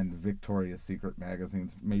Victoria's Secret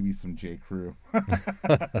magazines, maybe some J. Crew.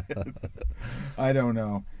 I don't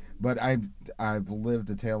know. But I've lived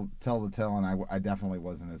to tell the tale, and I definitely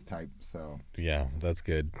wasn't his type. So yeah, that's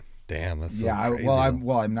good. Damn, that's so crazy.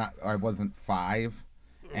 I'm not. I wasn't 5,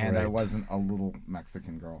 and I wasn't a little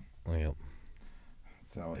Mexican girl. Oh, yep.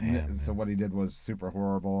 So what he did was super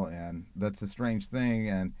horrible, and that's a strange thing.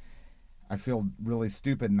 And I feel really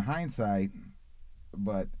stupid in hindsight,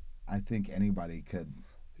 but I think anybody could.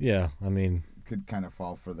 Yeah, I mean, could kind of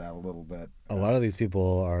fall for that a little bit. A lot of these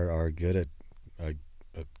people are good at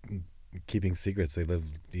keeping secrets. They live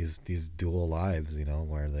these dual lives,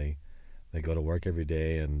 where they go to work every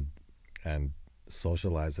day and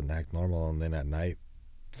socialize and act normal, and then at night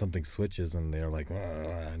something switches and they're like,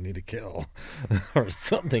 I need to kill or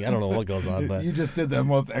something. I don't know what goes on, but you just did the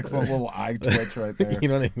most excellent little eye twitch right there. You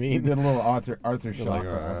know what I mean? You did a little Arthur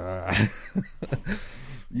Shawcross.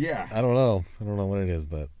 Yeah. I don't know what it is,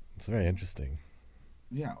 but it's very interesting.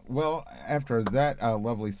 Yeah, well, after that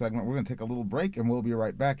lovely segment, we're going to take a little break, and we'll be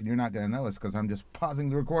right back, and you're not going to know us because I'm just pausing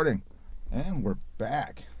the recording. And we're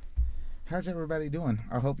back. How's everybody doing?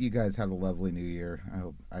 I hope you guys had a lovely new year.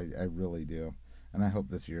 I really do. And I hope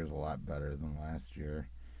this year is a lot better than last year.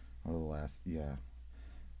 Yeah.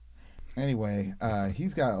 Anyway,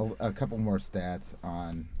 he's got a couple more stats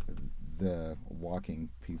on the walking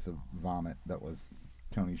piece of vomit that was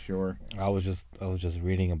Tony Shore. I was just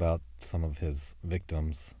reading about some of his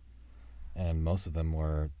victims, and most of them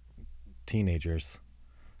were teenagers.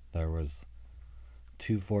 There was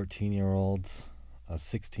 2 14-year-olds, a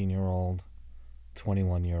 16-year-old,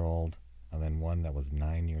 21-year-old, and then one that was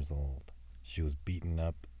 9 years old. She was beaten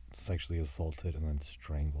up, sexually assaulted, and then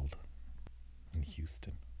strangled in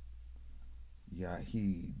Houston. Yeah,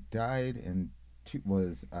 he died and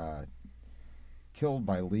was killed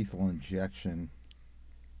by lethal injection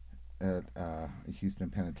at Houston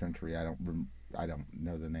Penitentiary. I don't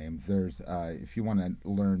know the name. There's if you want to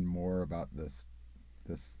learn more about this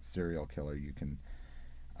serial killer, you can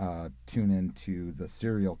tune into the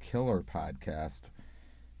Serial Killer podcast,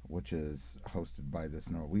 which is hosted by this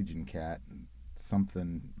Norwegian cat,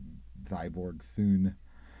 something Viborg Thun,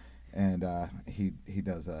 and he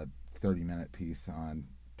does a 30-minute piece on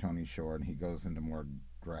Tony Shore, and he goes into more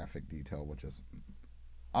graphic detail, which is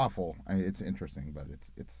awful. I mean, it's interesting, but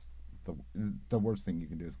it's the worst thing you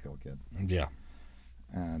can do is kill a kid. Yeah.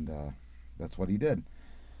 And that's what he did.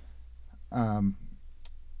 I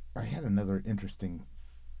had another interesting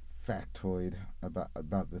factoid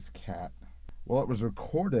about this cat. Well, it was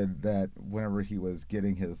recorded that whenever he was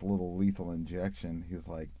getting his little lethal injection, he's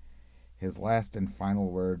like, his last and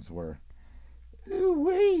final words were,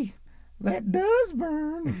 "Ooh-wee, that does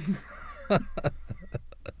burn."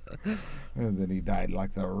 And then he died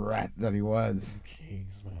like the rat that he was. Jeez,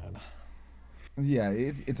 man. Yeah,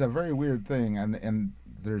 it's a very weird thing, and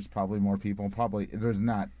there's probably more people. Probably there's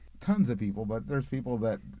not tons of people, but there's people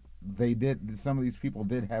that some of these people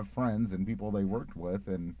did have friends and people they worked with,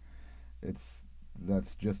 and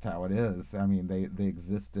that's just how it is. I mean, they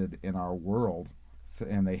existed in our world,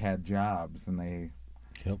 and they had jobs, and they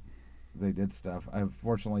did stuff.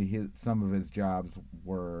 Unfortunately, some of his jobs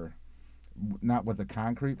were not with the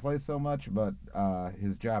concrete place so much, but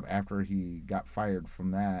his job after he got fired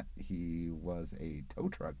from that, he was a tow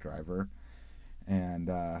truck driver,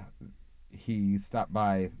 and he stopped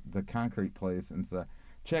by the concrete place and said,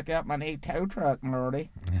 "Check out my new tow truck,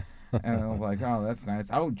 Marty." And I was like, "Oh, that's nice.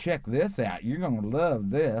 Oh, check this out. You're gonna love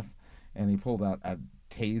this." And he pulled out a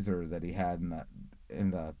taser that he had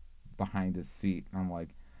in the behind his seat. And I'm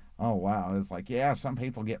like, "Oh wow!" It's like, yeah, some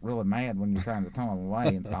people get really mad when you're trying to tow them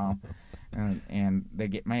away and they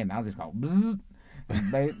get mad. And I'll just go, "Bzzz."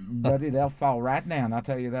 Buddy, they'll fall right down. I'll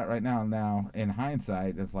tell you that right now. Now, in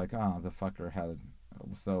hindsight, it's like, oh, the fucker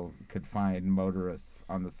could find motorists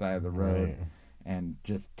on the side of the road. Right. And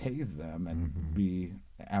just tase them and be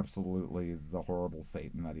absolutely the horrible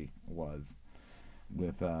Satan that he was,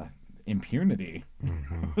 with impunity.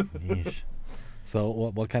 Yeesh. So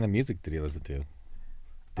what kind of music did he listen to?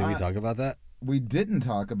 Did we talk about that? We didn't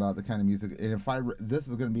talk about the kind of music. And this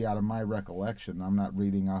is going to be out of my recollection. I'm not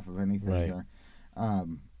reading off of anything here.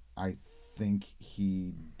 I think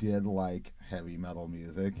he did like heavy metal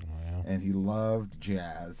music, and he loved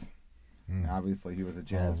jazz. Obviously, he was a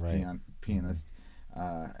jazz pianist.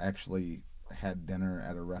 Actually had dinner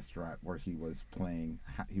at a restaurant where he was playing.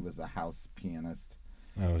 He was a house pianist.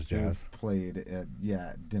 That was jazz. Played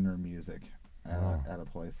dinner music at a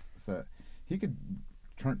place. So he could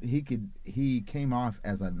he came off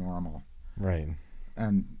as a normal, right?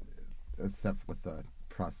 And except with the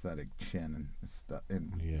prosthetic chin and stuff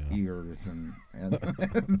and ears and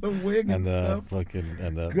the wig and stuff.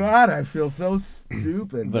 God, I feel so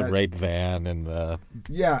stupid. The rape van and the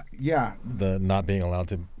not being allowed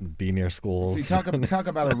to be near schools. See, talk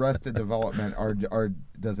about Arrested Development, or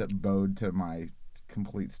does it bode to my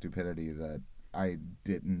complete stupidity that I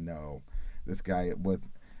didn't know this guy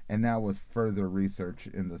and now with further research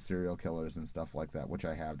in the serial killers and stuff like that, which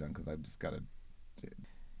I have done because I've just got to.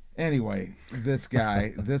 Anyway, this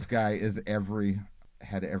guy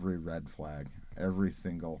had every red flag, every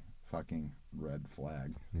single fucking red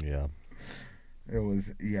flag. Yeah. It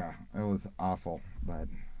was awful, but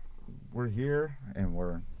we're here and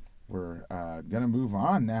we're gonna move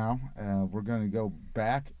on now. We're gonna go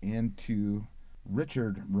back into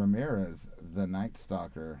Richard Ramirez, the Night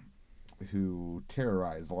Stalker, who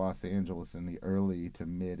terrorized Los Angeles in the early to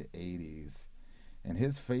mid 80s, and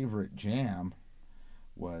his favorite jam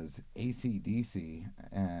was AC/DC,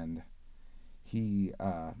 and he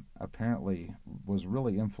apparently was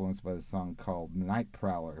really influenced by the song called Night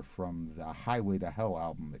Prowler from the Highway to Hell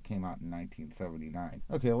album that came out in 1979.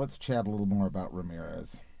 Okay, let's chat a little more about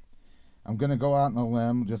Ramirez. I'm going to go out on a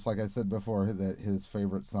limb, just like I said before, that his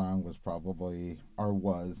favorite song was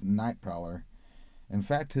Night Prowler. In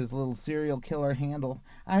fact, his little serial killer handle,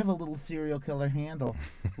 I have a little serial killer handle.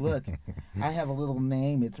 Look, I have a little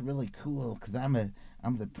name. It's really cool because I'm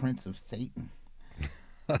the prince of Satan.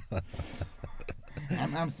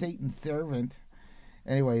 I'm Satan's servant.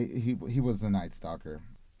 Anyway, he was a Night Stalker.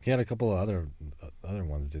 He had a couple of other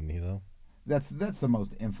ones, didn't he, though? That's the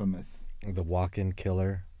most infamous. The walk-in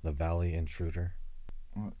killer, the valley intruder.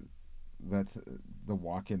 That's the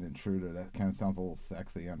walk-in intruder. That kind of sounds a little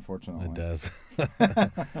sexy, unfortunately. It does.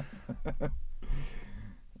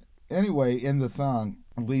 Anyway, in the song,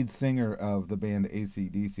 lead singer of the band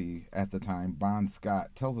AC/DC at the time, Bon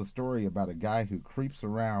Scott, tells a story about a guy who creeps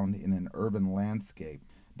around in an urban landscape.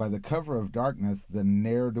 By the cover of darkness, the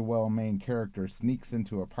ne'er-do-well main character sneaks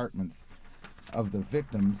into apartments of the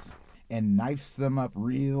victims and knifes them up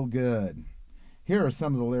real good. Here are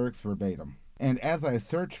some of the lyrics verbatim. And as I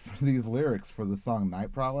search for these lyrics for the song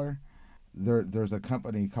Night Prowler, there's a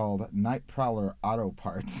company called Night Prowler Auto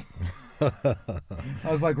Parts.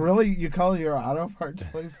 I was like, really? You call your auto parts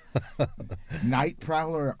place Night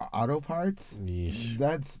Prowler Auto Parts? Yeesh.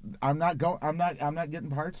 I'm not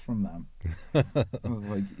getting parts from them. I was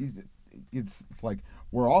like, it's like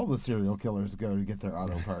where all the serial killers go to get their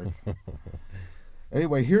auto parts.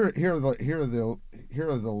 Anyway, here are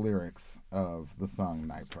the lyrics of the song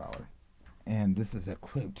Night Prowler. And this is a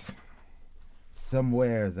quote.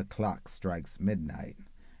 Somewhere the clock strikes midnight,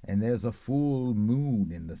 and there's a full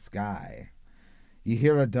moon in the sky. You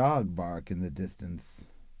hear a dog bark in the distance,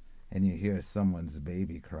 and you hear someone's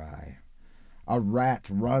baby cry. A rat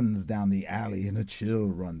runs down the alley, and a chill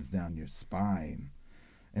runs down your spine.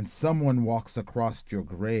 And someone walks across your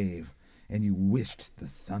grave, and you wished the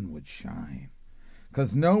sun would shine.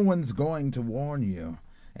 'Cause no one's going to warn you,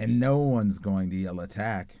 and no one's going to yell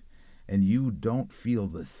attack. And you don't feel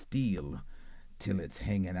the steel till it's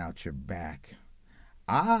hanging out your back.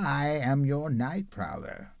 I am your night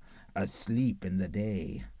prowler, asleep in the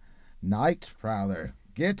day. Night prowler,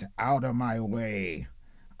 get out of my way.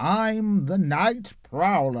 I'm the night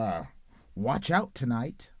prowler. Watch out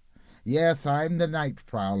tonight. Yes, I'm the night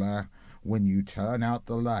prowler when you turn out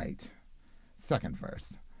the light. Second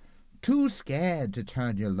verse. Too scared to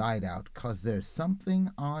turn your light out 'cause there's something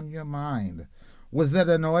on your mind. Was that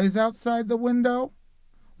a noise outside the window?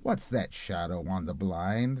 What's that shadow on the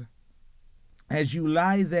blind? As you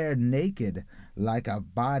lie there naked like a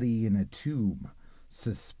body in a tomb,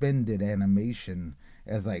 suspended animation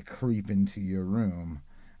as I creep into your room.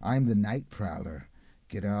 I'm the night prowler.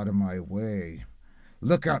 Get out of my way.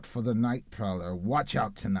 Look out for the night prowler. Watch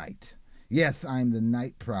out tonight. Yes, I'm the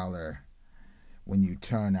night prowler when you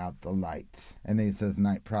turn out the light. And then he says,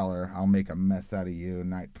 Night prowler, I'll make a mess out of you,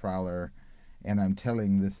 night prowler. And I'm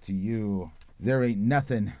telling this to you. There ain't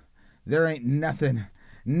nothing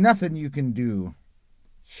you can do.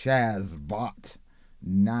 Shaz bought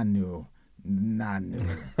Nanu.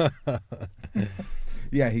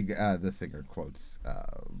 Yeah, the singer quotes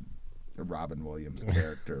Robin Williams'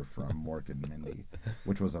 character from Mork and Mindy,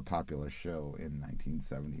 which was a popular show in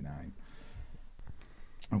 1979.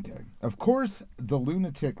 Okay. Of course, the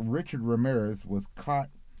lunatic Richard Ramirez was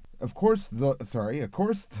caught. Of course, the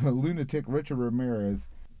lunatic Richard Ramirez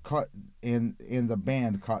caught in the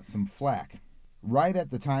band caught some flack. Right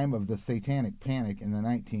at the time of the Satanic Panic in the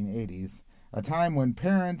 1980s, a time when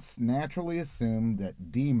parents naturally assumed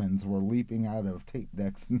that demons were leaping out of tape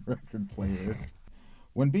decks and record players.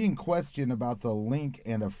 When being questioned about the link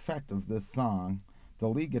and effect of this song, the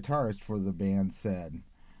lead guitarist for the band said,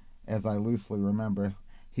 as I loosely remember,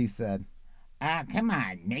 he said, come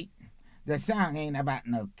on, mate. The song ain't about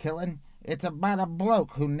no killing. It's about a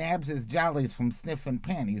bloke who nabs his jollies from sniffing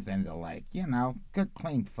panties and the like. You know, good,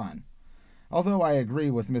 clean fun. Although I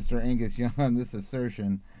agree with Mr. Angus Young on this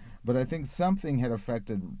assertion, but I think something had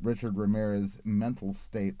affected Richard Ramirez's mental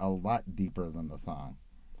state a lot deeper than the song.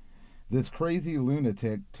 This crazy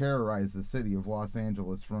lunatic terrorized the city of Los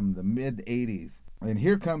Angeles from the mid-'80s. And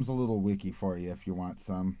here comes a little wiki for you if you want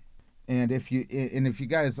some. And if you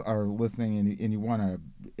guys are listening and you want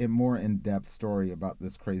a more in-depth story about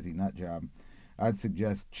this crazy nut job, I'd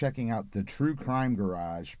suggest checking out the True Crime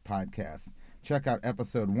Garage podcast. Check out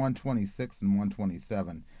episode 126 and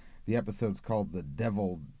 127. The episode's called The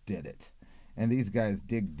Devil Did It. And these guys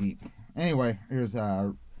dig deep. Anyway, here's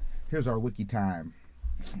our wiki time.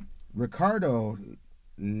 Ricardo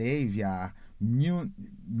Leyva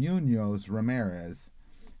Munoz Ramirez.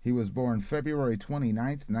 He was born February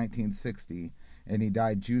 29th, 1960, and he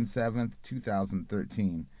died June 7th,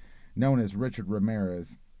 2013, known as Richard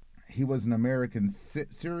Ramirez. He was an American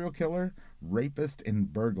serial killer, rapist,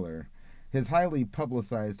 and burglar. His highly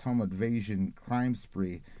publicized home invasion crime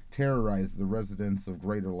spree terrorized the residents of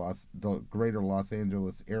the greater Los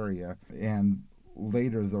Angeles area and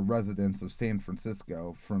later the residents of San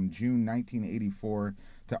Francisco from June 1984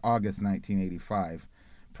 to August 1985.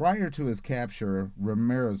 Prior to his capture,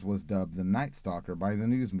 Ramirez was dubbed the Night Stalker by the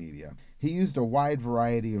news media. He used a wide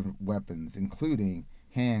variety of weapons, including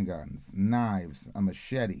handguns, knives, a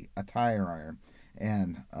machete, a tire iron,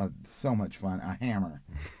 and so much fun, a hammer.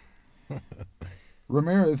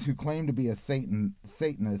 Ramirez, who claimed to be a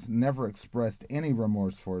Satanist, never expressed any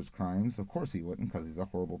remorse for his crimes. Of course he wouldn't, because he's a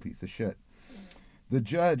horrible piece of shit. The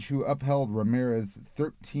judge who upheld Ramirez's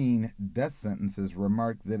 13 death sentences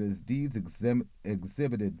remarked that his deeds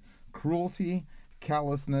exhibited cruelty,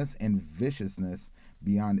 callousness, and viciousness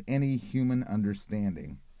beyond any human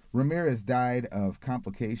understanding. Ramirez died of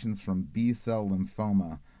complications from B-cell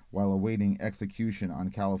lymphoma while awaiting execution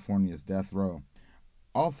on California's death row.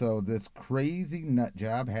 Also, this crazy nut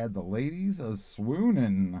job had the ladies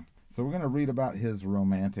a-swooning. So we're going to read about his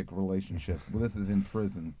romantic relationship. Well, this is in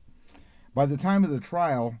prison. By the time of the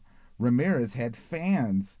trial, Ramirez had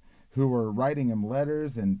fans who were writing him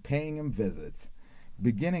letters and paying him visits.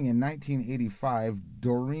 Beginning in 1985,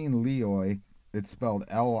 Doreen Lioy, it's spelled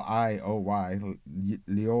L-I-O-Y,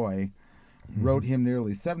 Lioy, wrote him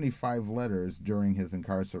nearly 75 letters during his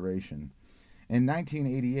incarceration. In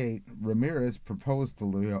 1988, Ramirez proposed to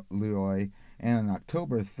Lioy, and on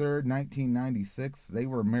October 3rd, 1996, they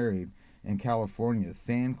were married in California's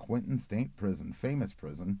San Quentin State Prison, famous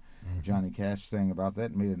prison. Johnny Cash sang about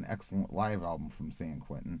that and made an excellent live album from San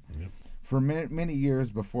Quentin. Yep. For many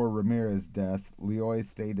years before Ramirez's death, Lioy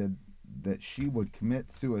stated that she would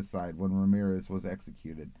commit suicide when Ramirez was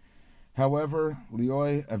executed. However,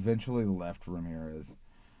 Lioy eventually left Ramirez.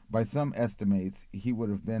 By some estimates, he would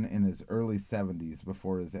have been in his early 70s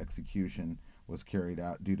before his execution was carried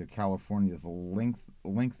out due to California's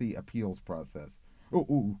lengthy appeals process.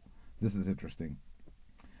 This is interesting.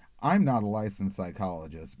 I'm not a licensed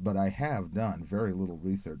psychologist, but I have done very little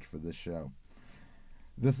research for this show.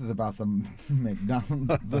 This is about the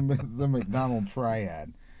the McDonald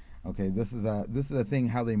triad. Okay, this is a thing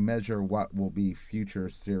how they measure what will be future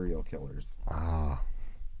serial killers.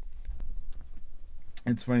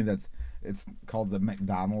 It's funny it's called the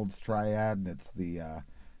McDonald's triad, and it's the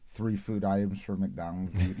 3 food items for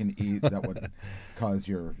McDonald's you can eat that would cause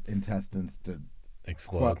your intestines to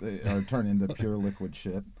explode or turn into pure liquid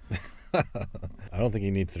shit. I don't think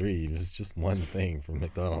you need 3. It's just one thing from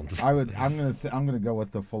McDonald's. I'm gonna go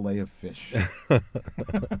with the fillet of fish.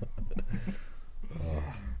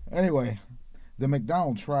 Anyway, the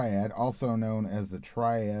McDonald triad, also known as the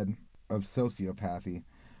triad of sociopathy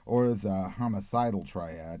or the homicidal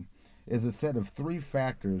triad, is a set of 3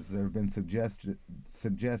 factors that have been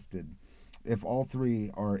suggested if all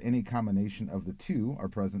 3 or any combination of the 2 are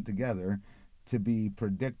present together to be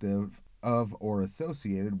predictive of or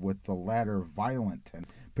associated with the latter violent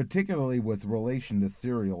tendency, particularly with relation to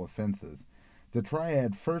serial offenses. The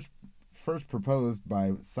triad first proposed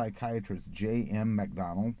by psychiatrist J.M.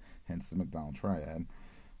 MacDonald, hence the McDonald triad,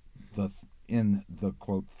 thus in the,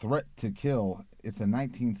 quote, Threat to Kill. It's a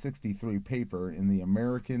 1963 paper in the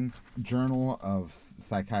American Journal of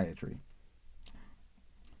Psychiatry.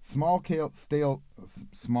 My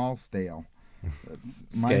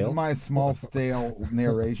small stale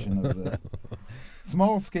narration of this.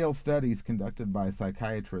 Small-scale studies conducted by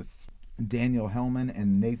psychiatrists Daniel Hellman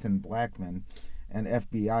and Nathan Blackman and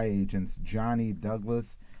FBI agents Johnny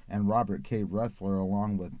Douglas and Robert K. Ressler,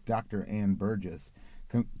 along with Dr. Ann Burgess,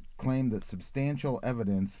 claimed that substantial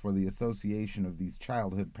evidence for the association of these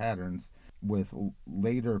childhood patterns with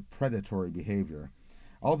later predatory behavior.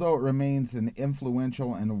 Although it remains an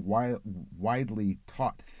influential and widely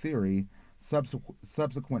taught theory,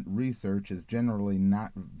 subsequent research has generally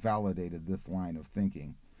not validated this line of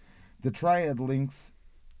thinking. The triad links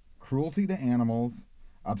cruelty to animals,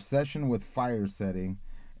 obsession with fire setting,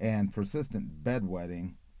 and persistent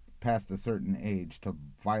bedwetting past a certain age to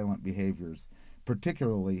violent behaviors,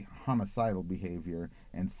 particularly homicidal behavior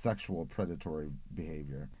and sexual predatory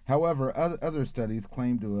behavior. However, other studies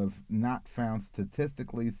claim to have not found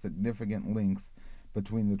statistically significant links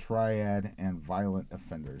between the triad and violent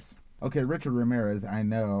offenders. Okay, Richard Ramirez, I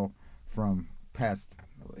know from past,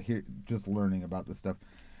 just learning about this stuff.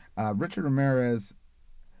 Richard Ramirez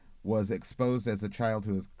was exposed as a child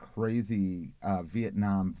to his crazy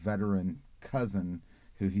Vietnam veteran cousin,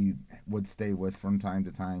 who he would stay with from time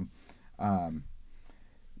to time,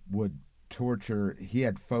 would torture. He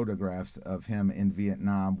had photographs of him in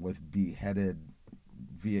Vietnam with beheaded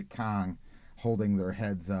Viet Cong holding their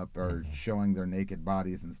heads up or showing their naked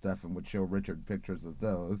bodies and stuff, and would show Richard pictures of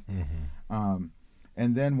those. And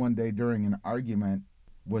then one day during an argument,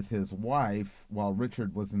 with his wife while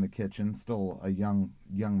Richard was in the kitchen, still a young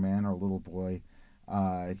man or little boy.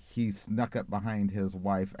 He snuck up behind his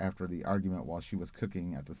wife after the argument while she was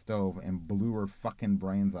cooking at the stove and blew her fucking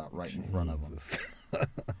brains out right in front of him.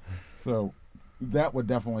 So that would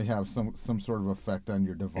definitely have some sort of effect on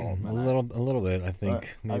your development. A little bit, I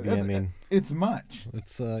think. Maybe it's much.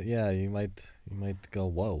 It's you might go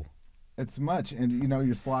whoa. It's much, and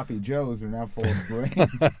your sloppy joes are now full of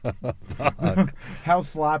brains. How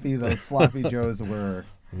sloppy those sloppy joes were.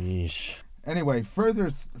 Yeesh. Anyway, further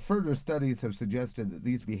studies have suggested that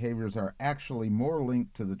these behaviors are actually more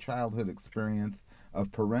linked to the childhood experience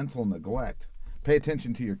of parental neglect. Pay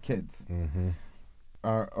attention to your kids. Mm-hmm.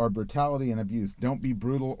 Or brutality and abuse. Don't be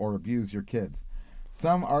brutal or abuse your kids.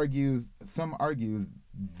 Some argue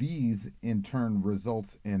these in turn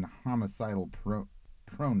results in homicidal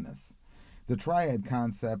proneness. The triad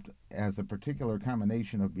concept, as a particular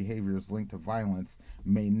combination of behaviors linked to violence,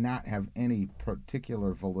 may not have any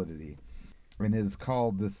particular validity, and is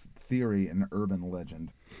called this theory an urban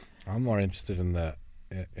legend. I'm more interested in the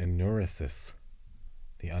enuresis,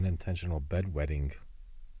 the unintentional bedwetting.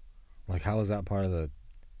 Like, how is that part of the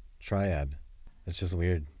triad? It's just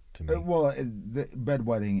weird to me. The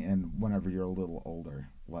bedwetting, and whenever you're a little older,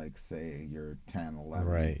 like say you're 10, 11,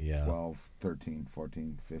 right, yeah. 12, 13,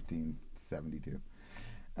 14, 15, 72.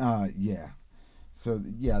 Yeah. So,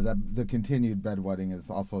 yeah, the continued bedwetting is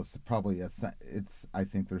also probably I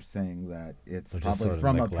think they're saying that it's probably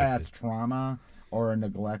from a past trauma or a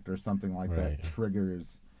neglect or something like that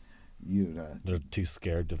triggers you to... They're too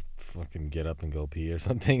scared to fucking get up and go pee or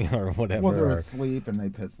something or whatever. Well, they're asleep and they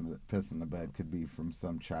piss in the bed. Could be from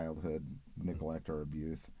some childhood neglect or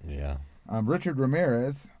abuse. Yeah. Richard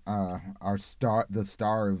Ramirez, the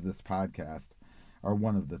star of this podcast, or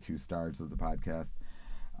one of the two stars of the podcast,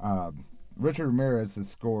 Richard Ramirez has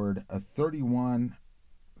scored a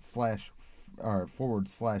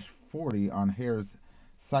 31//40 on Hare's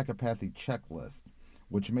psychopathy checklist,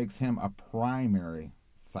 which makes him a primary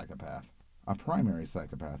psychopath.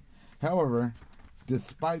 However,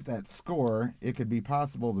 despite that score, it could be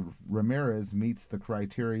possible that Ramirez meets the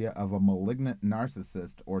criteria of a malignant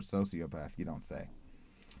narcissist or sociopath. You don't say.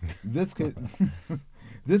 This could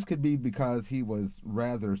be because he was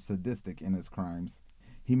rather sadistic in his crimes.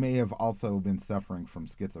 He may have also been suffering from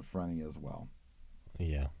schizophrenia as well.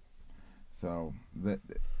 Yeah. So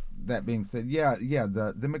that being said,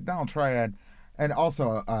 the McDonald triad, and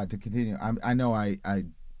also to continue, I know I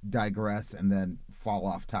digress and then fall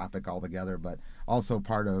off topic altogether, but also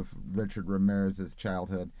part of Richard Ramirez's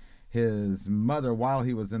childhood. His mother, while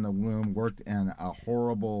he was in the womb, worked in a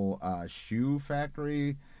horrible shoe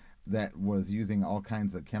factory that was using all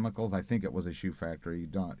kinds of chemicals. I think it was a shoe factory.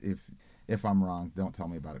 If I'm wrong, don't tell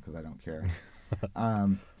me about it because I don't care.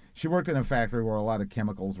 She worked in a factory where a lot of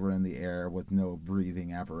chemicals were in the air with no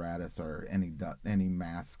breathing apparatus or any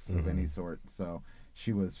masks of any sort. So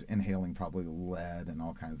she was inhaling probably lead and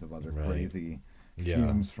all kinds of other crazy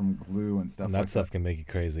fumes from glue and stuff. And that stuff can make you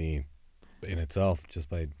crazy in itself just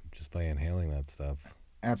by inhaling that stuff.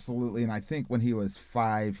 Absolutely, and I think when he was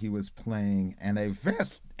 5, he was playing in a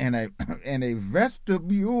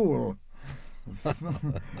vestibule.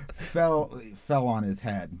 fell on his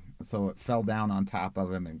head, so it fell down on top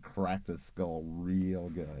of him and cracked his skull real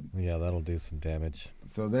good. Yeah, that'll do some damage.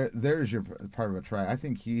 So there's your part of a try. I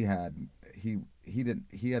think he had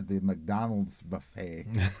the McDonald's buffet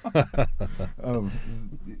of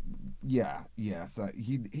so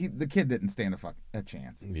the kid didn't stand a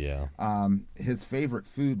chance. Yeah. His favorite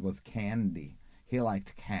food was candy. He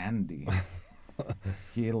liked candy.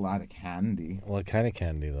 He ate a lot of candy. What kind of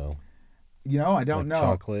candy though? I don't know.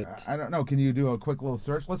 Chocolate? I don't know. Can you do a quick little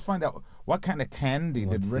search? Let's find out what kind of candy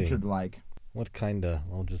did Richard like. What kind of?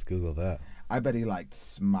 I'll just Google that. I bet he liked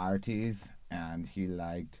Smarties and he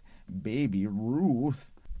liked Baby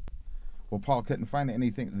Ruth. Well, Paul couldn't find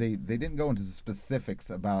anything. They didn't go into specifics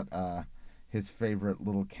about his favorite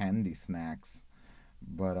little candy snacks.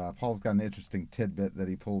 But Paul's got an interesting tidbit that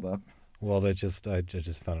he pulled up. Well, I just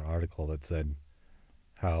found an article that said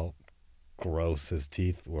how gross his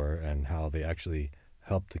teeth were and how they actually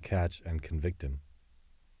helped to catch and convict him.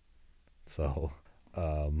 So,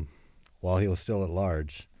 while he was still at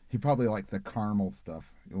large, he probably liked the caramel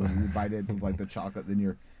stuff. When you bite it, like the chocolate, then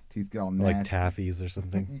your teeth get all nasty. Like Taffys or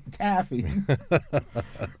something. Taffy.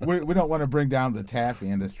 we don't want to bring down the taffy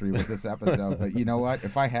industry with this episode, but you know what?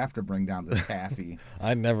 If I have to bring down the taffy,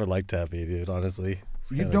 I never liked taffy, dude. Honestly,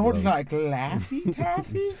 you don't gross. Like Laffy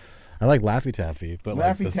Taffy? I like Laffy Taffy, but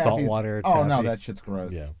like the saltwater taffy. Oh, no, that shit's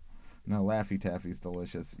gross. Yeah. No, Laffy Taffy's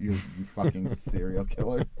delicious. You fucking serial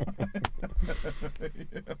killer.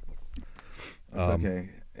 It's okay,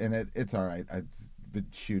 and it's all right. I've been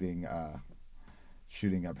shooting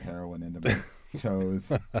up heroin into my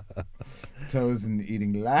toes, and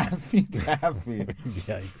eating Laffy Taffy.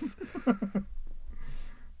 Yikes.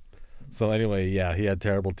 So anyway, yeah, he had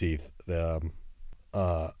terrible teeth.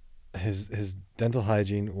 His dental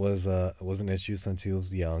hygiene was an issue since he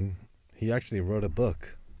was young. He actually wrote a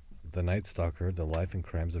book, The Night Stalker: The Life and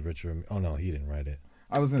Crimes of Richard. Oh no, he didn't write it.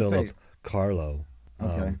 I was going to say Philip Carlo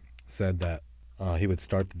Okay. said that he would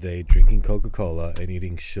start the day drinking Coca-Cola and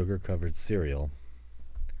eating sugar-covered cereal.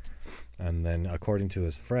 And then, according to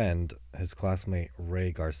his friend, his classmate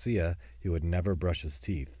Ray Garcia, he would never brush his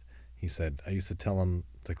teeth. He said, I used to tell him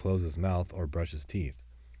to close his mouth or brush his teeth.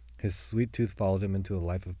 His sweet tooth followed him into a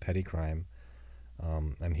life of petty crime.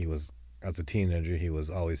 And he was, as a teenager, he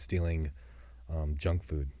was always stealing junk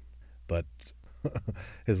food. But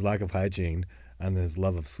his lack of hygiene and his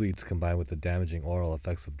love of sweets, combined with the damaging oral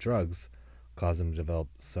effects of drugs, caused him to develop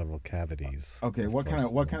several cavities. Okay, what kind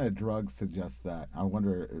of drugs suggest that? I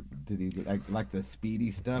wonder, did he like the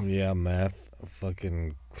speedy stuff? Yeah, meth,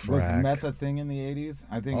 fucking crack. Was meth a thing in the 80s?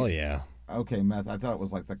 I think. Oh yeah. Okay, meth. I thought it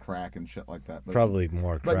was like the crack and shit like that. But, Probably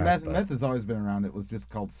more crack. But meth has always been around. It was just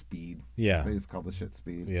called speed. Yeah. They just called the shit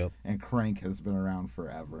speed. Yep. And crank has been around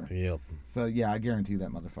forever. Yep. So yeah, I guarantee that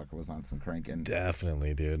motherfucker was on some crank. And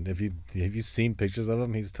Definitely, dude. Have you seen pictures of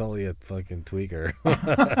him? He's totally a fucking tweaker.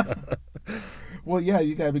 Well, yeah,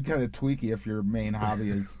 you gotta be kind of tweaky if your main hobby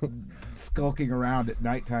is skulking around at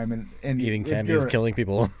nighttime and Eating candies, killing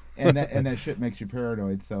people. and that shit makes you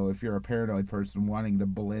paranoid. So if you're a paranoid person wanting to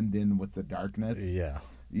blend in with the darkness, Yeah.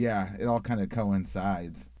 it all kind of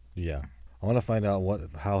coincides. Yeah. I want to find out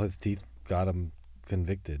how his teeth got him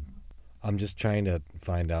convicted. I'm just trying to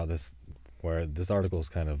find out this article is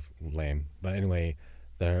kind of lame. But anyway,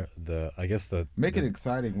 I guess Make it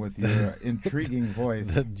exciting with your intriguing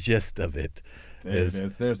voice. The gist of it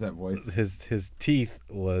is there's that voice. His teeth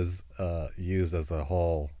was used as a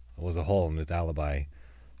hole in his alibi.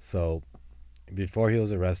 So before he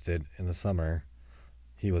was arrested in the summer,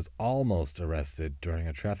 he was almost arrested during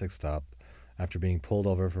a traffic stop after being pulled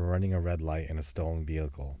over for running a red light in a stolen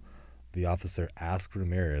vehicle. The officer asked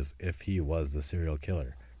Ramirez if he was the serial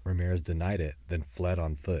killer. Ramirez denied it, then fled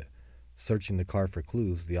on foot. Searching the car for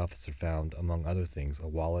clues, the officer found, among other things, a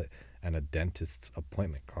wallet and a dentist's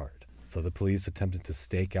appointment card. So the police attempted to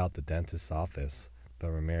stake out the dentist's office,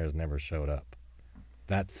 but Ramirez never showed up.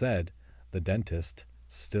 That said, the dentist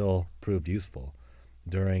still proved useful.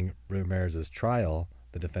 During Ramirez's trial,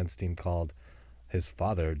 the defense team called his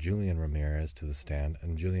father, Julian Ramirez, to the stand,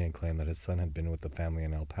 and Julian claimed that his son had been with the family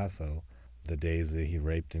in El Paso the days that he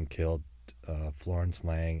raped and killed Florence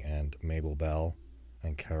Lang and Mabel Bell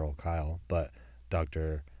and Carol Kyle, but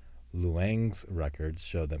Dr. Luang's records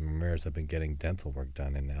showed that Ramirez had been getting dental work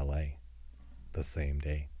done in L.A. the same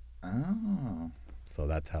day. Oh. So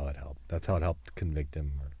that's how it helped. That's how it helped convict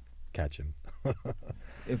him or catch him.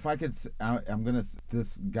 If I could,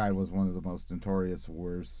 this guy was one of the most notorious,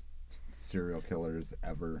 worst serial killers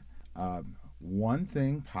ever. One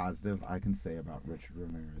thing positive I can say about Richard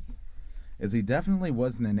Ramirez is he definitely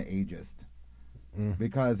wasn't an ageist.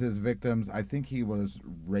 Because his victims, I think he was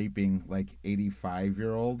raping like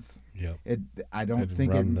 85-year-olds. Yep. I don't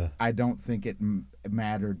think it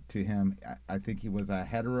mattered to him. I think he was a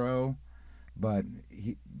hetero, but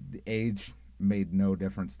the age made no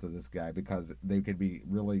difference to this guy because they could be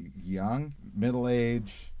really young, middle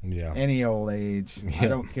age, any old age. I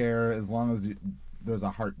don't care as long as there's a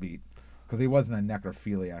heartbeat. Because he wasn't a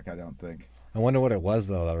necrophiliac, I don't think. I wonder what it was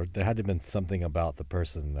though. There had to have been something about the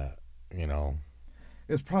person that,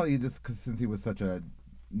 It's probably just because since he was such a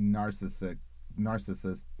narcissist,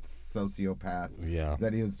 sociopath,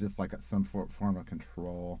 that he was just like some form of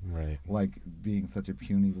control, right? Like being such a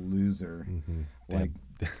puny loser, like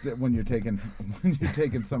when you're taking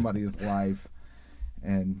somebody's life,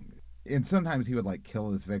 and sometimes he would like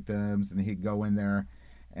kill his victims, and he'd go in there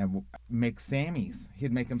and make Sammys.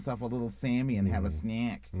 He'd make himself a little Sammy and have a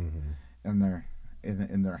snack in their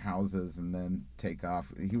houses, and then take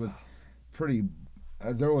off. He was pretty.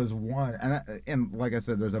 There was one, and like I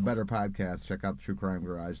said, there's a better podcast. Check out True Crime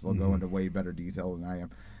Garage. They'll go into way better detail than I am.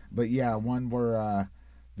 But yeah, one where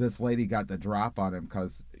this lady got the drop on him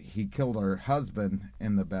because he killed her husband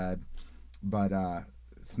in the bed, but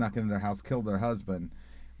snuck into their house, killed their husband,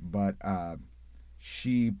 but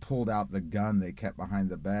she pulled out the gun they kept behind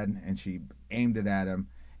the bed and she aimed it at him,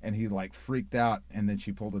 and he like freaked out, and then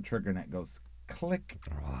she pulled the trigger and it goes click.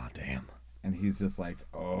 Oh damn. And he's just like,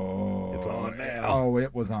 oh, it's on now. Oh,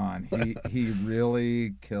 it was on. He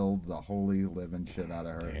really killed the holy living shit out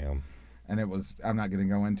of her. Damn. And it was. I'm not going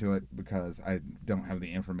to go into it because I don't have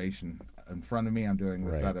the information in front of me. I'm doing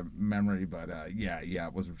this Right. out of memory, but yeah,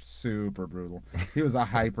 it was super brutal. He was a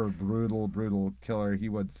hyper brutal killer. He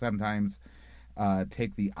would sometimes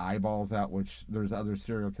take the eyeballs out, which there's other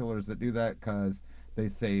serial killers that do that because they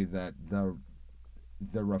say that the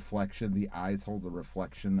reflection, the eyes hold the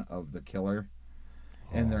reflection of the killer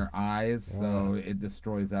in their eyes, so it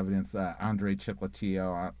destroys evidence. Andre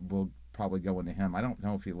Chiklatilo, we'll probably go into him. I don't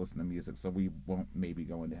know if he listened to music, so we won't maybe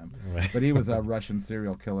go into him. Right. But he was a Russian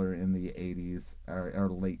serial killer in the 80s or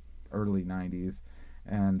early 90s,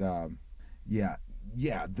 and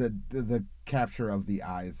the capture of the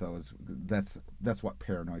eyes though is that's what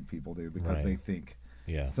paranoid people do because Right. they think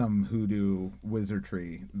Yeah. some hoodoo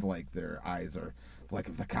wizardry, like their eyes are like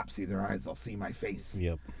if the cops see their eyes, they'll see my face.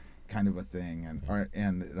 Yep. Kind of a thing,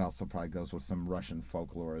 and it also probably goes with some Russian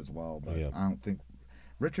folklore as well. But Yep. I don't think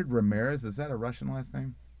Richard Ramirez, is that a Russian last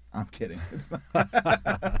name? I'm kidding. It's not.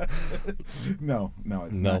 No,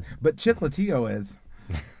 it's not. But Chiklatilo is.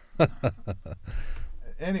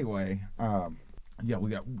 Anyway, we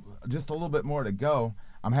got just a little bit more to go.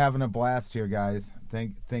 I'm having a blast here, guys.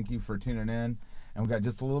 Thank you for tuning in, and we got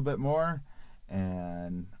just a little bit more,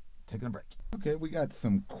 and taking a break. Okay, we got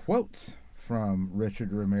some quotes from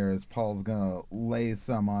Richard Ramirez. Paul's gonna lay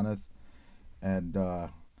some on us, and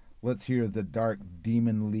let's hear the dark,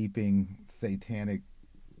 demon-leaping, satanic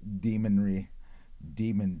demon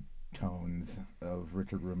tones of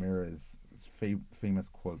Richard Ramirez's famous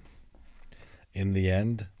quotes. In the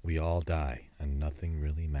end, we all die, and nothing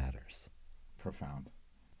really matters. Profound.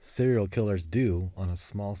 Serial killers do, on a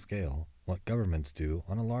small scale, what governments do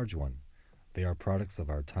on a large one. They are products of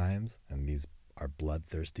our times, and these are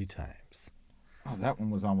bloodthirsty times. Oh, that one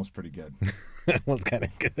was almost pretty good. That was kind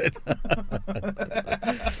of good.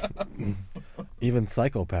 Even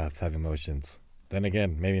psychopaths have emotions. Then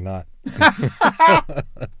again, maybe not.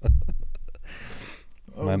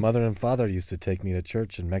 My mother and father used to take me to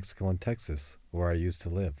church in Mexico and Texas, where I used to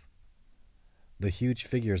live. The huge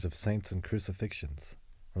figures of saints and crucifixions.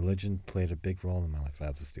 Religion played a big role in my life.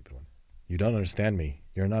 That's a stupid one. You don't understand me.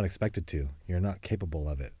 You're not expected to. You're not capable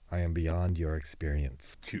of it. I am beyond your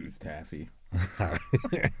experience. Choose Taffy.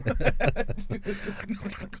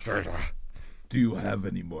 Do you have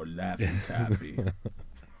any more laughing, Taffy?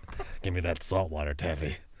 Give me that saltwater,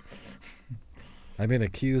 Taffy. I've been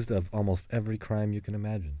accused of almost every crime you can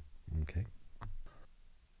imagine. Okay.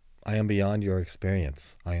 I am beyond your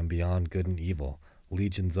experience. I am beyond good and evil.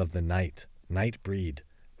 Legions of the night. Night breed.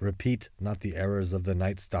 Repeat not the errors of the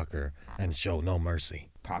night stalker, and show no mercy.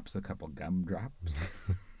 Pops a couple gumdrops.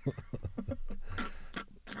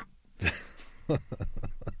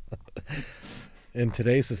 In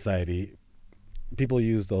today's society, people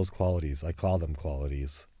use those qualities, I call them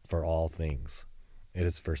qualities, for all things. It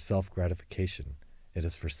is for self-gratification. It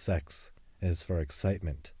is for sex. It is for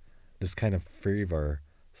excitement. This kind of fervor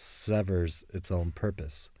severs its own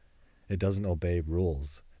purpose. It doesn't obey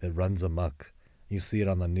rules. It runs amok. You see it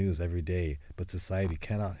on the news every day, but society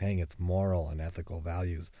cannot hang its moral and ethical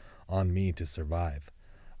values on me to survive.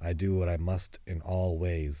 I do what I must in all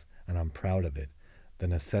ways, and I'm proud of it. The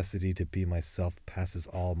necessity to be myself passes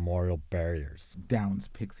all moral barriers. Down's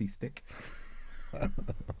pixie stick.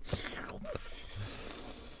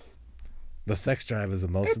 The sex drive is the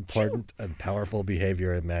most important and powerful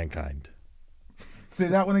behavior in mankind. Say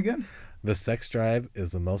that one again. The sex drive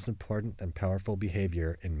is the most important and powerful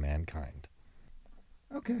behavior in mankind.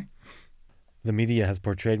 Okay. The media has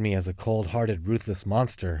portrayed me as a cold-hearted, ruthless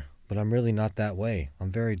monster, but I'm really not that way.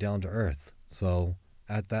 I'm very down to earth. So,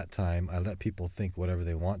 at that time, I let people think whatever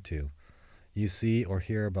they want to. You see or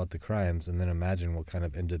hear about the crimes and then imagine what kind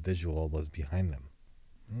of individual was behind them.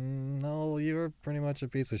 No, you're pretty much a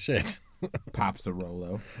piece of shit. Pops a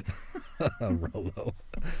Rolo. A Rolo.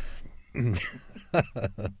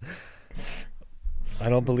 I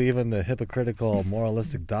don't believe in the hypocritical,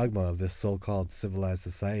 moralistic dogma of this so-called civilized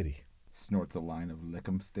society. Snorts a line of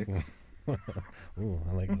lick'em sticks. Ooh,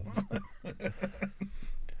 I like those.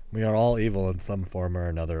 We are all evil in some form or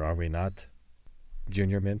another, are we not?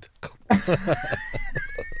 Junior Mint.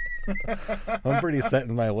 I'm pretty set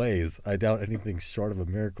in my ways. I doubt anything short of a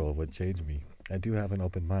miracle would change me. I do have an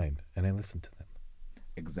open mind, and I listen to them.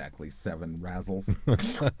 Exactly 7 razzles.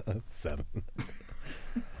 7.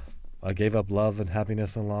 I gave up love and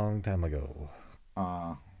happiness a long time ago.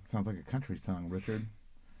 Sounds like a country song, Richard.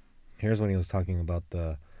 Here's when he was talking about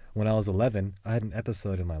when I was 11, I had an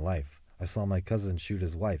episode in my life. I saw my cousin shoot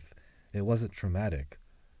his wife. It wasn't traumatic,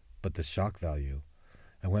 but the shock value.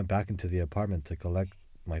 I went back into the apartment to collect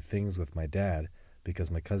my things with my dad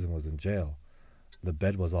because my cousin was in jail. The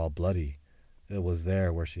bed was all bloody. It was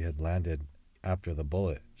there where she had landed after the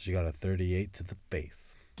bullet. She got a .38 to the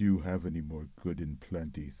face. you have any more good and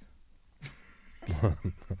plenties?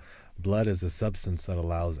 Blood is a substance that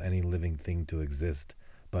allows any living thing to exist,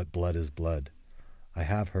 but blood is blood. I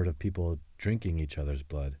have heard of people drinking each other's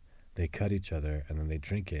blood. They cut each other and then they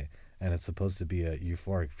drink it, and it's supposed to be a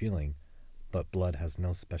euphoric feeling, but blood has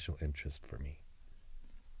no special interest for me.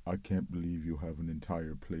 I can't believe you have an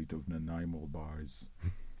entire plate of Nanaimo bars.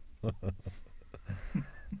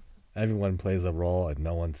 Everyone plays a role and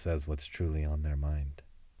no one says what's truly on their mind.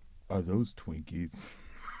 Are those Twinkies?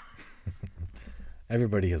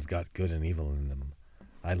 Everybody has got good and evil in them.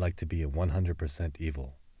 I'd like to be a 100%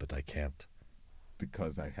 evil, but I can't.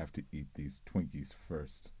 Because I have to eat these Twinkies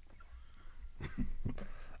first.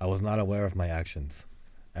 I was not aware of my actions.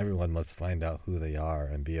 Everyone must find out who they are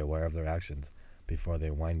and be aware of their actions before they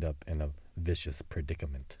wind up in a vicious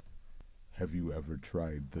predicament. Have you ever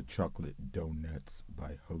tried the chocolate donuts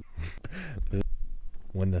by Hope?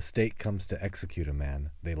 When the state comes to execute a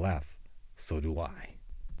man, they laugh. So do I.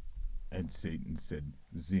 And Satan said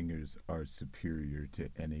zingers are superior to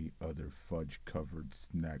any other fudge-covered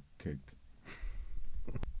snack cake.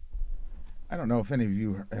 I don't know if any of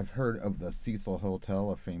you have heard of the Cecil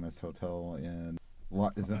Hotel, a famous hotel in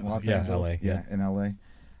Los Angeles? LA. Yeah, in LA.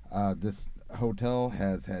 This hotel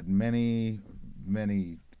has had many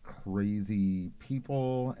crazy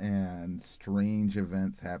people and strange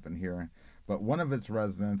events happen here. But one of its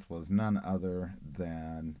residents was none other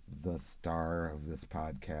than the star of this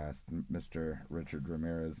podcast, Mr. Richard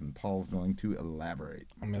Ramirez, and Paul's going to elaborate.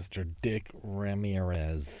 Mr. Dick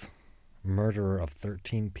Ramirez, murderer of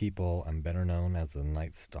 13 people and better known as the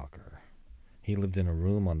Night Stalker. He lived in a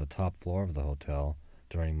room on the top floor of the hotel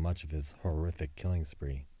during much of his horrific killing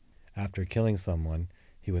spree. After killing someone,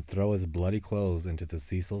 he would throw his bloody clothes into the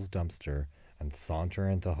Cecil's dumpster and saunter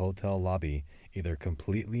into the hotel lobby either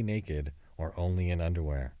completely naked or only in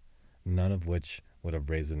underwear, none of which would have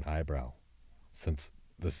raised an eyebrow, since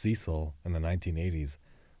the Cecil in the 1980s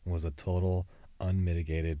was a total,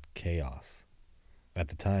 unmitigated chaos. At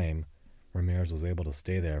the time, Ramirez was able to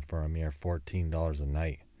stay there for a mere $14 a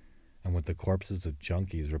night, and with the corpses of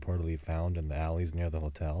junkies reportedly found in the alleys near the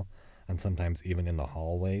hotel, and sometimes even in the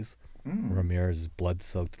hallways, Ramirez's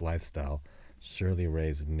blood-soaked lifestyle surely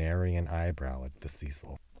raised nary an eyebrow at the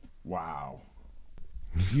Cecil. Wow.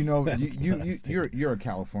 You know, you're a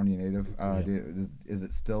California native. Is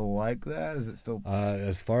it still like that? Is it still?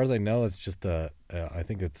 As far as I know, it's just I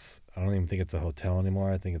don't even think it's a hotel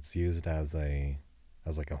anymore. I think it's used as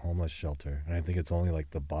like a homeless shelter, and I think it's only like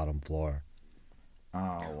the bottom floor.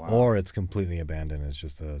 Oh wow. Or it's completely abandoned. It's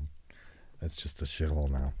just a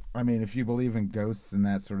shithole now. I mean, if you believe in ghosts and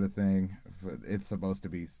that sort of thing, it's supposed to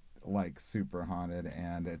be like super haunted,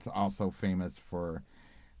 and it's also famous for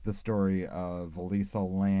the story of Lisa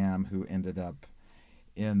Lamb, who ended up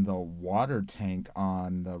in the water tank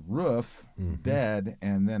on the roof, dead,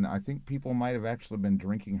 and then I think people might have actually been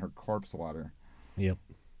drinking her corpse water. Yep.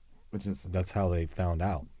 That's how they found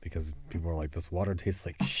out, because people were like, this water tastes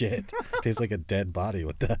like shit. It tastes like a dead body.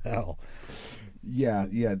 What the hell? Yeah.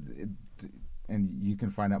 And you can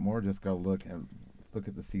find out more. Just go look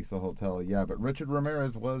at the Cecil Hotel. Yeah, but Richard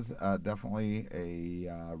Ramirez was definitely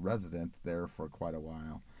a resident there for quite a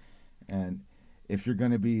while. And if you're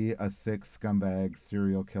going to be a sick scumbag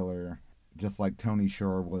serial killer, just like Tony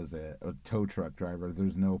Shore was a tow truck driver,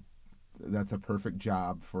 that's a perfect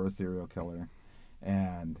job for a serial killer.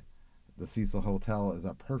 And the Cecil Hotel is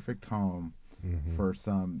a perfect home for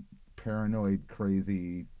some paranoid,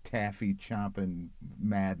 crazy, taffy chomping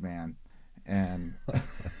madman. And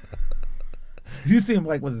you see him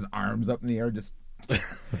like with his arms up in the air, just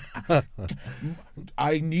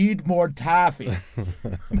I need more taffy.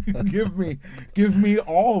 give me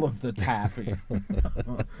all of the taffy.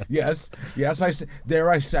 yes, I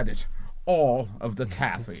said it. All of the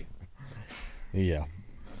taffy. Yeah.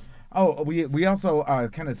 Oh, we also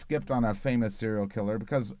kind of skipped on a famous serial killer,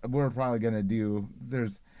 because we're probably going to do.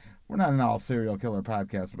 We're not an all serial killer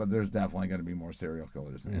podcast, but there's definitely going to be more serial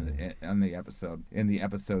killers in the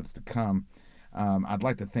episodes to come. I'd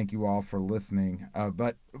like to thank you all for listening,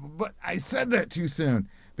 but I said that too soon,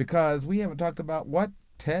 because we haven't talked about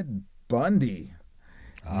Ted Bundy,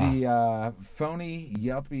 the phony,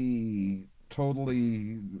 yuppie,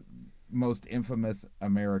 totally most infamous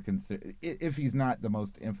American, if he's not the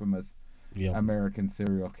most infamous American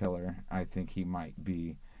serial killer, I think he might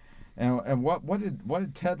be. And what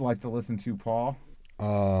did Ted like to listen to, Paul?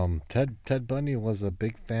 Ted Bundy was a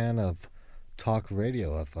big fan of talk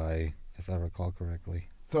radio, if I recall correctly.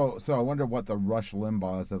 So I wonder what the Rush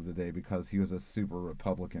Limbaughs of the day, because he was a super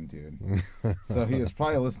Republican dude. So he was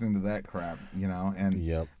probably listening to that crap, and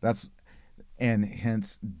And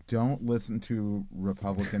hence, don't listen to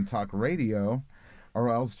Republican talk radio, or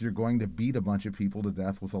else you're going to beat a bunch of people to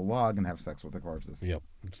death with a log and have sex with the corpses. Yep,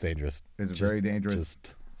 it's dangerous. It's very dangerous.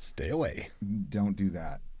 Just stay away. Don't do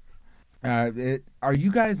that. Are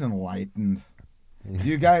you guys enlightened? Do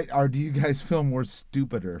you guys feel more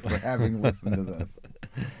stupider for having listened to this?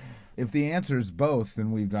 If the answer is both,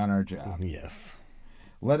 then we've done our job. Yes.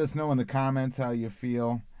 Let us know in the comments how you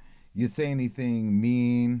feel. You say anything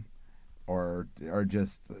mean or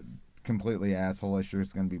just completely asshole-ish, you're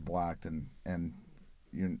just going to be blocked, and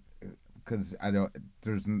you're, because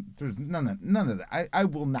there's none of that. I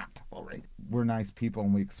will not tolerate. We're nice people,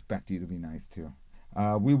 and we expect you to be nice too.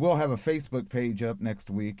 We will have a Facebook page up next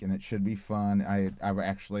week, and it should be fun. I've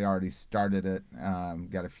actually already started it.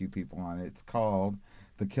 Got a few people on it. It's called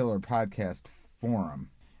the Killer Podcast Forum,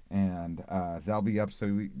 and that'll be up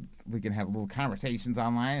so we can have little conversations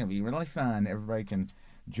online. It'll be really fun. Everybody can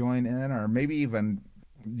join in, or maybe even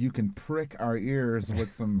you can prick our ears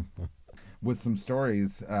with some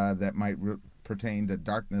stories that might pertain to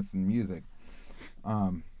darkness and music.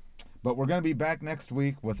 But we're going to be back next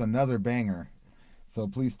week with another banger. So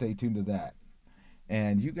please stay tuned to that.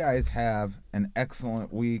 And you guys have an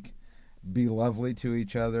excellent week. Be lovely to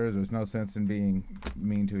each other. There's no sense in being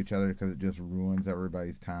mean to each other because it just ruins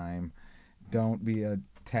everybody's time. Don't be a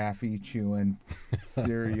taffy chewing,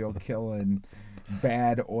 cereal killing,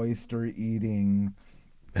 bad oyster eating,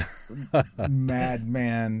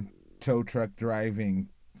 madman tow truck driving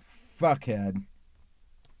fuckhead.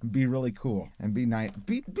 Be really cool and be nice.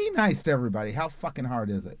 Be nice to everybody. How fucking hard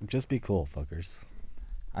is it? Just be cool, fuckers.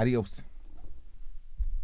 Adios.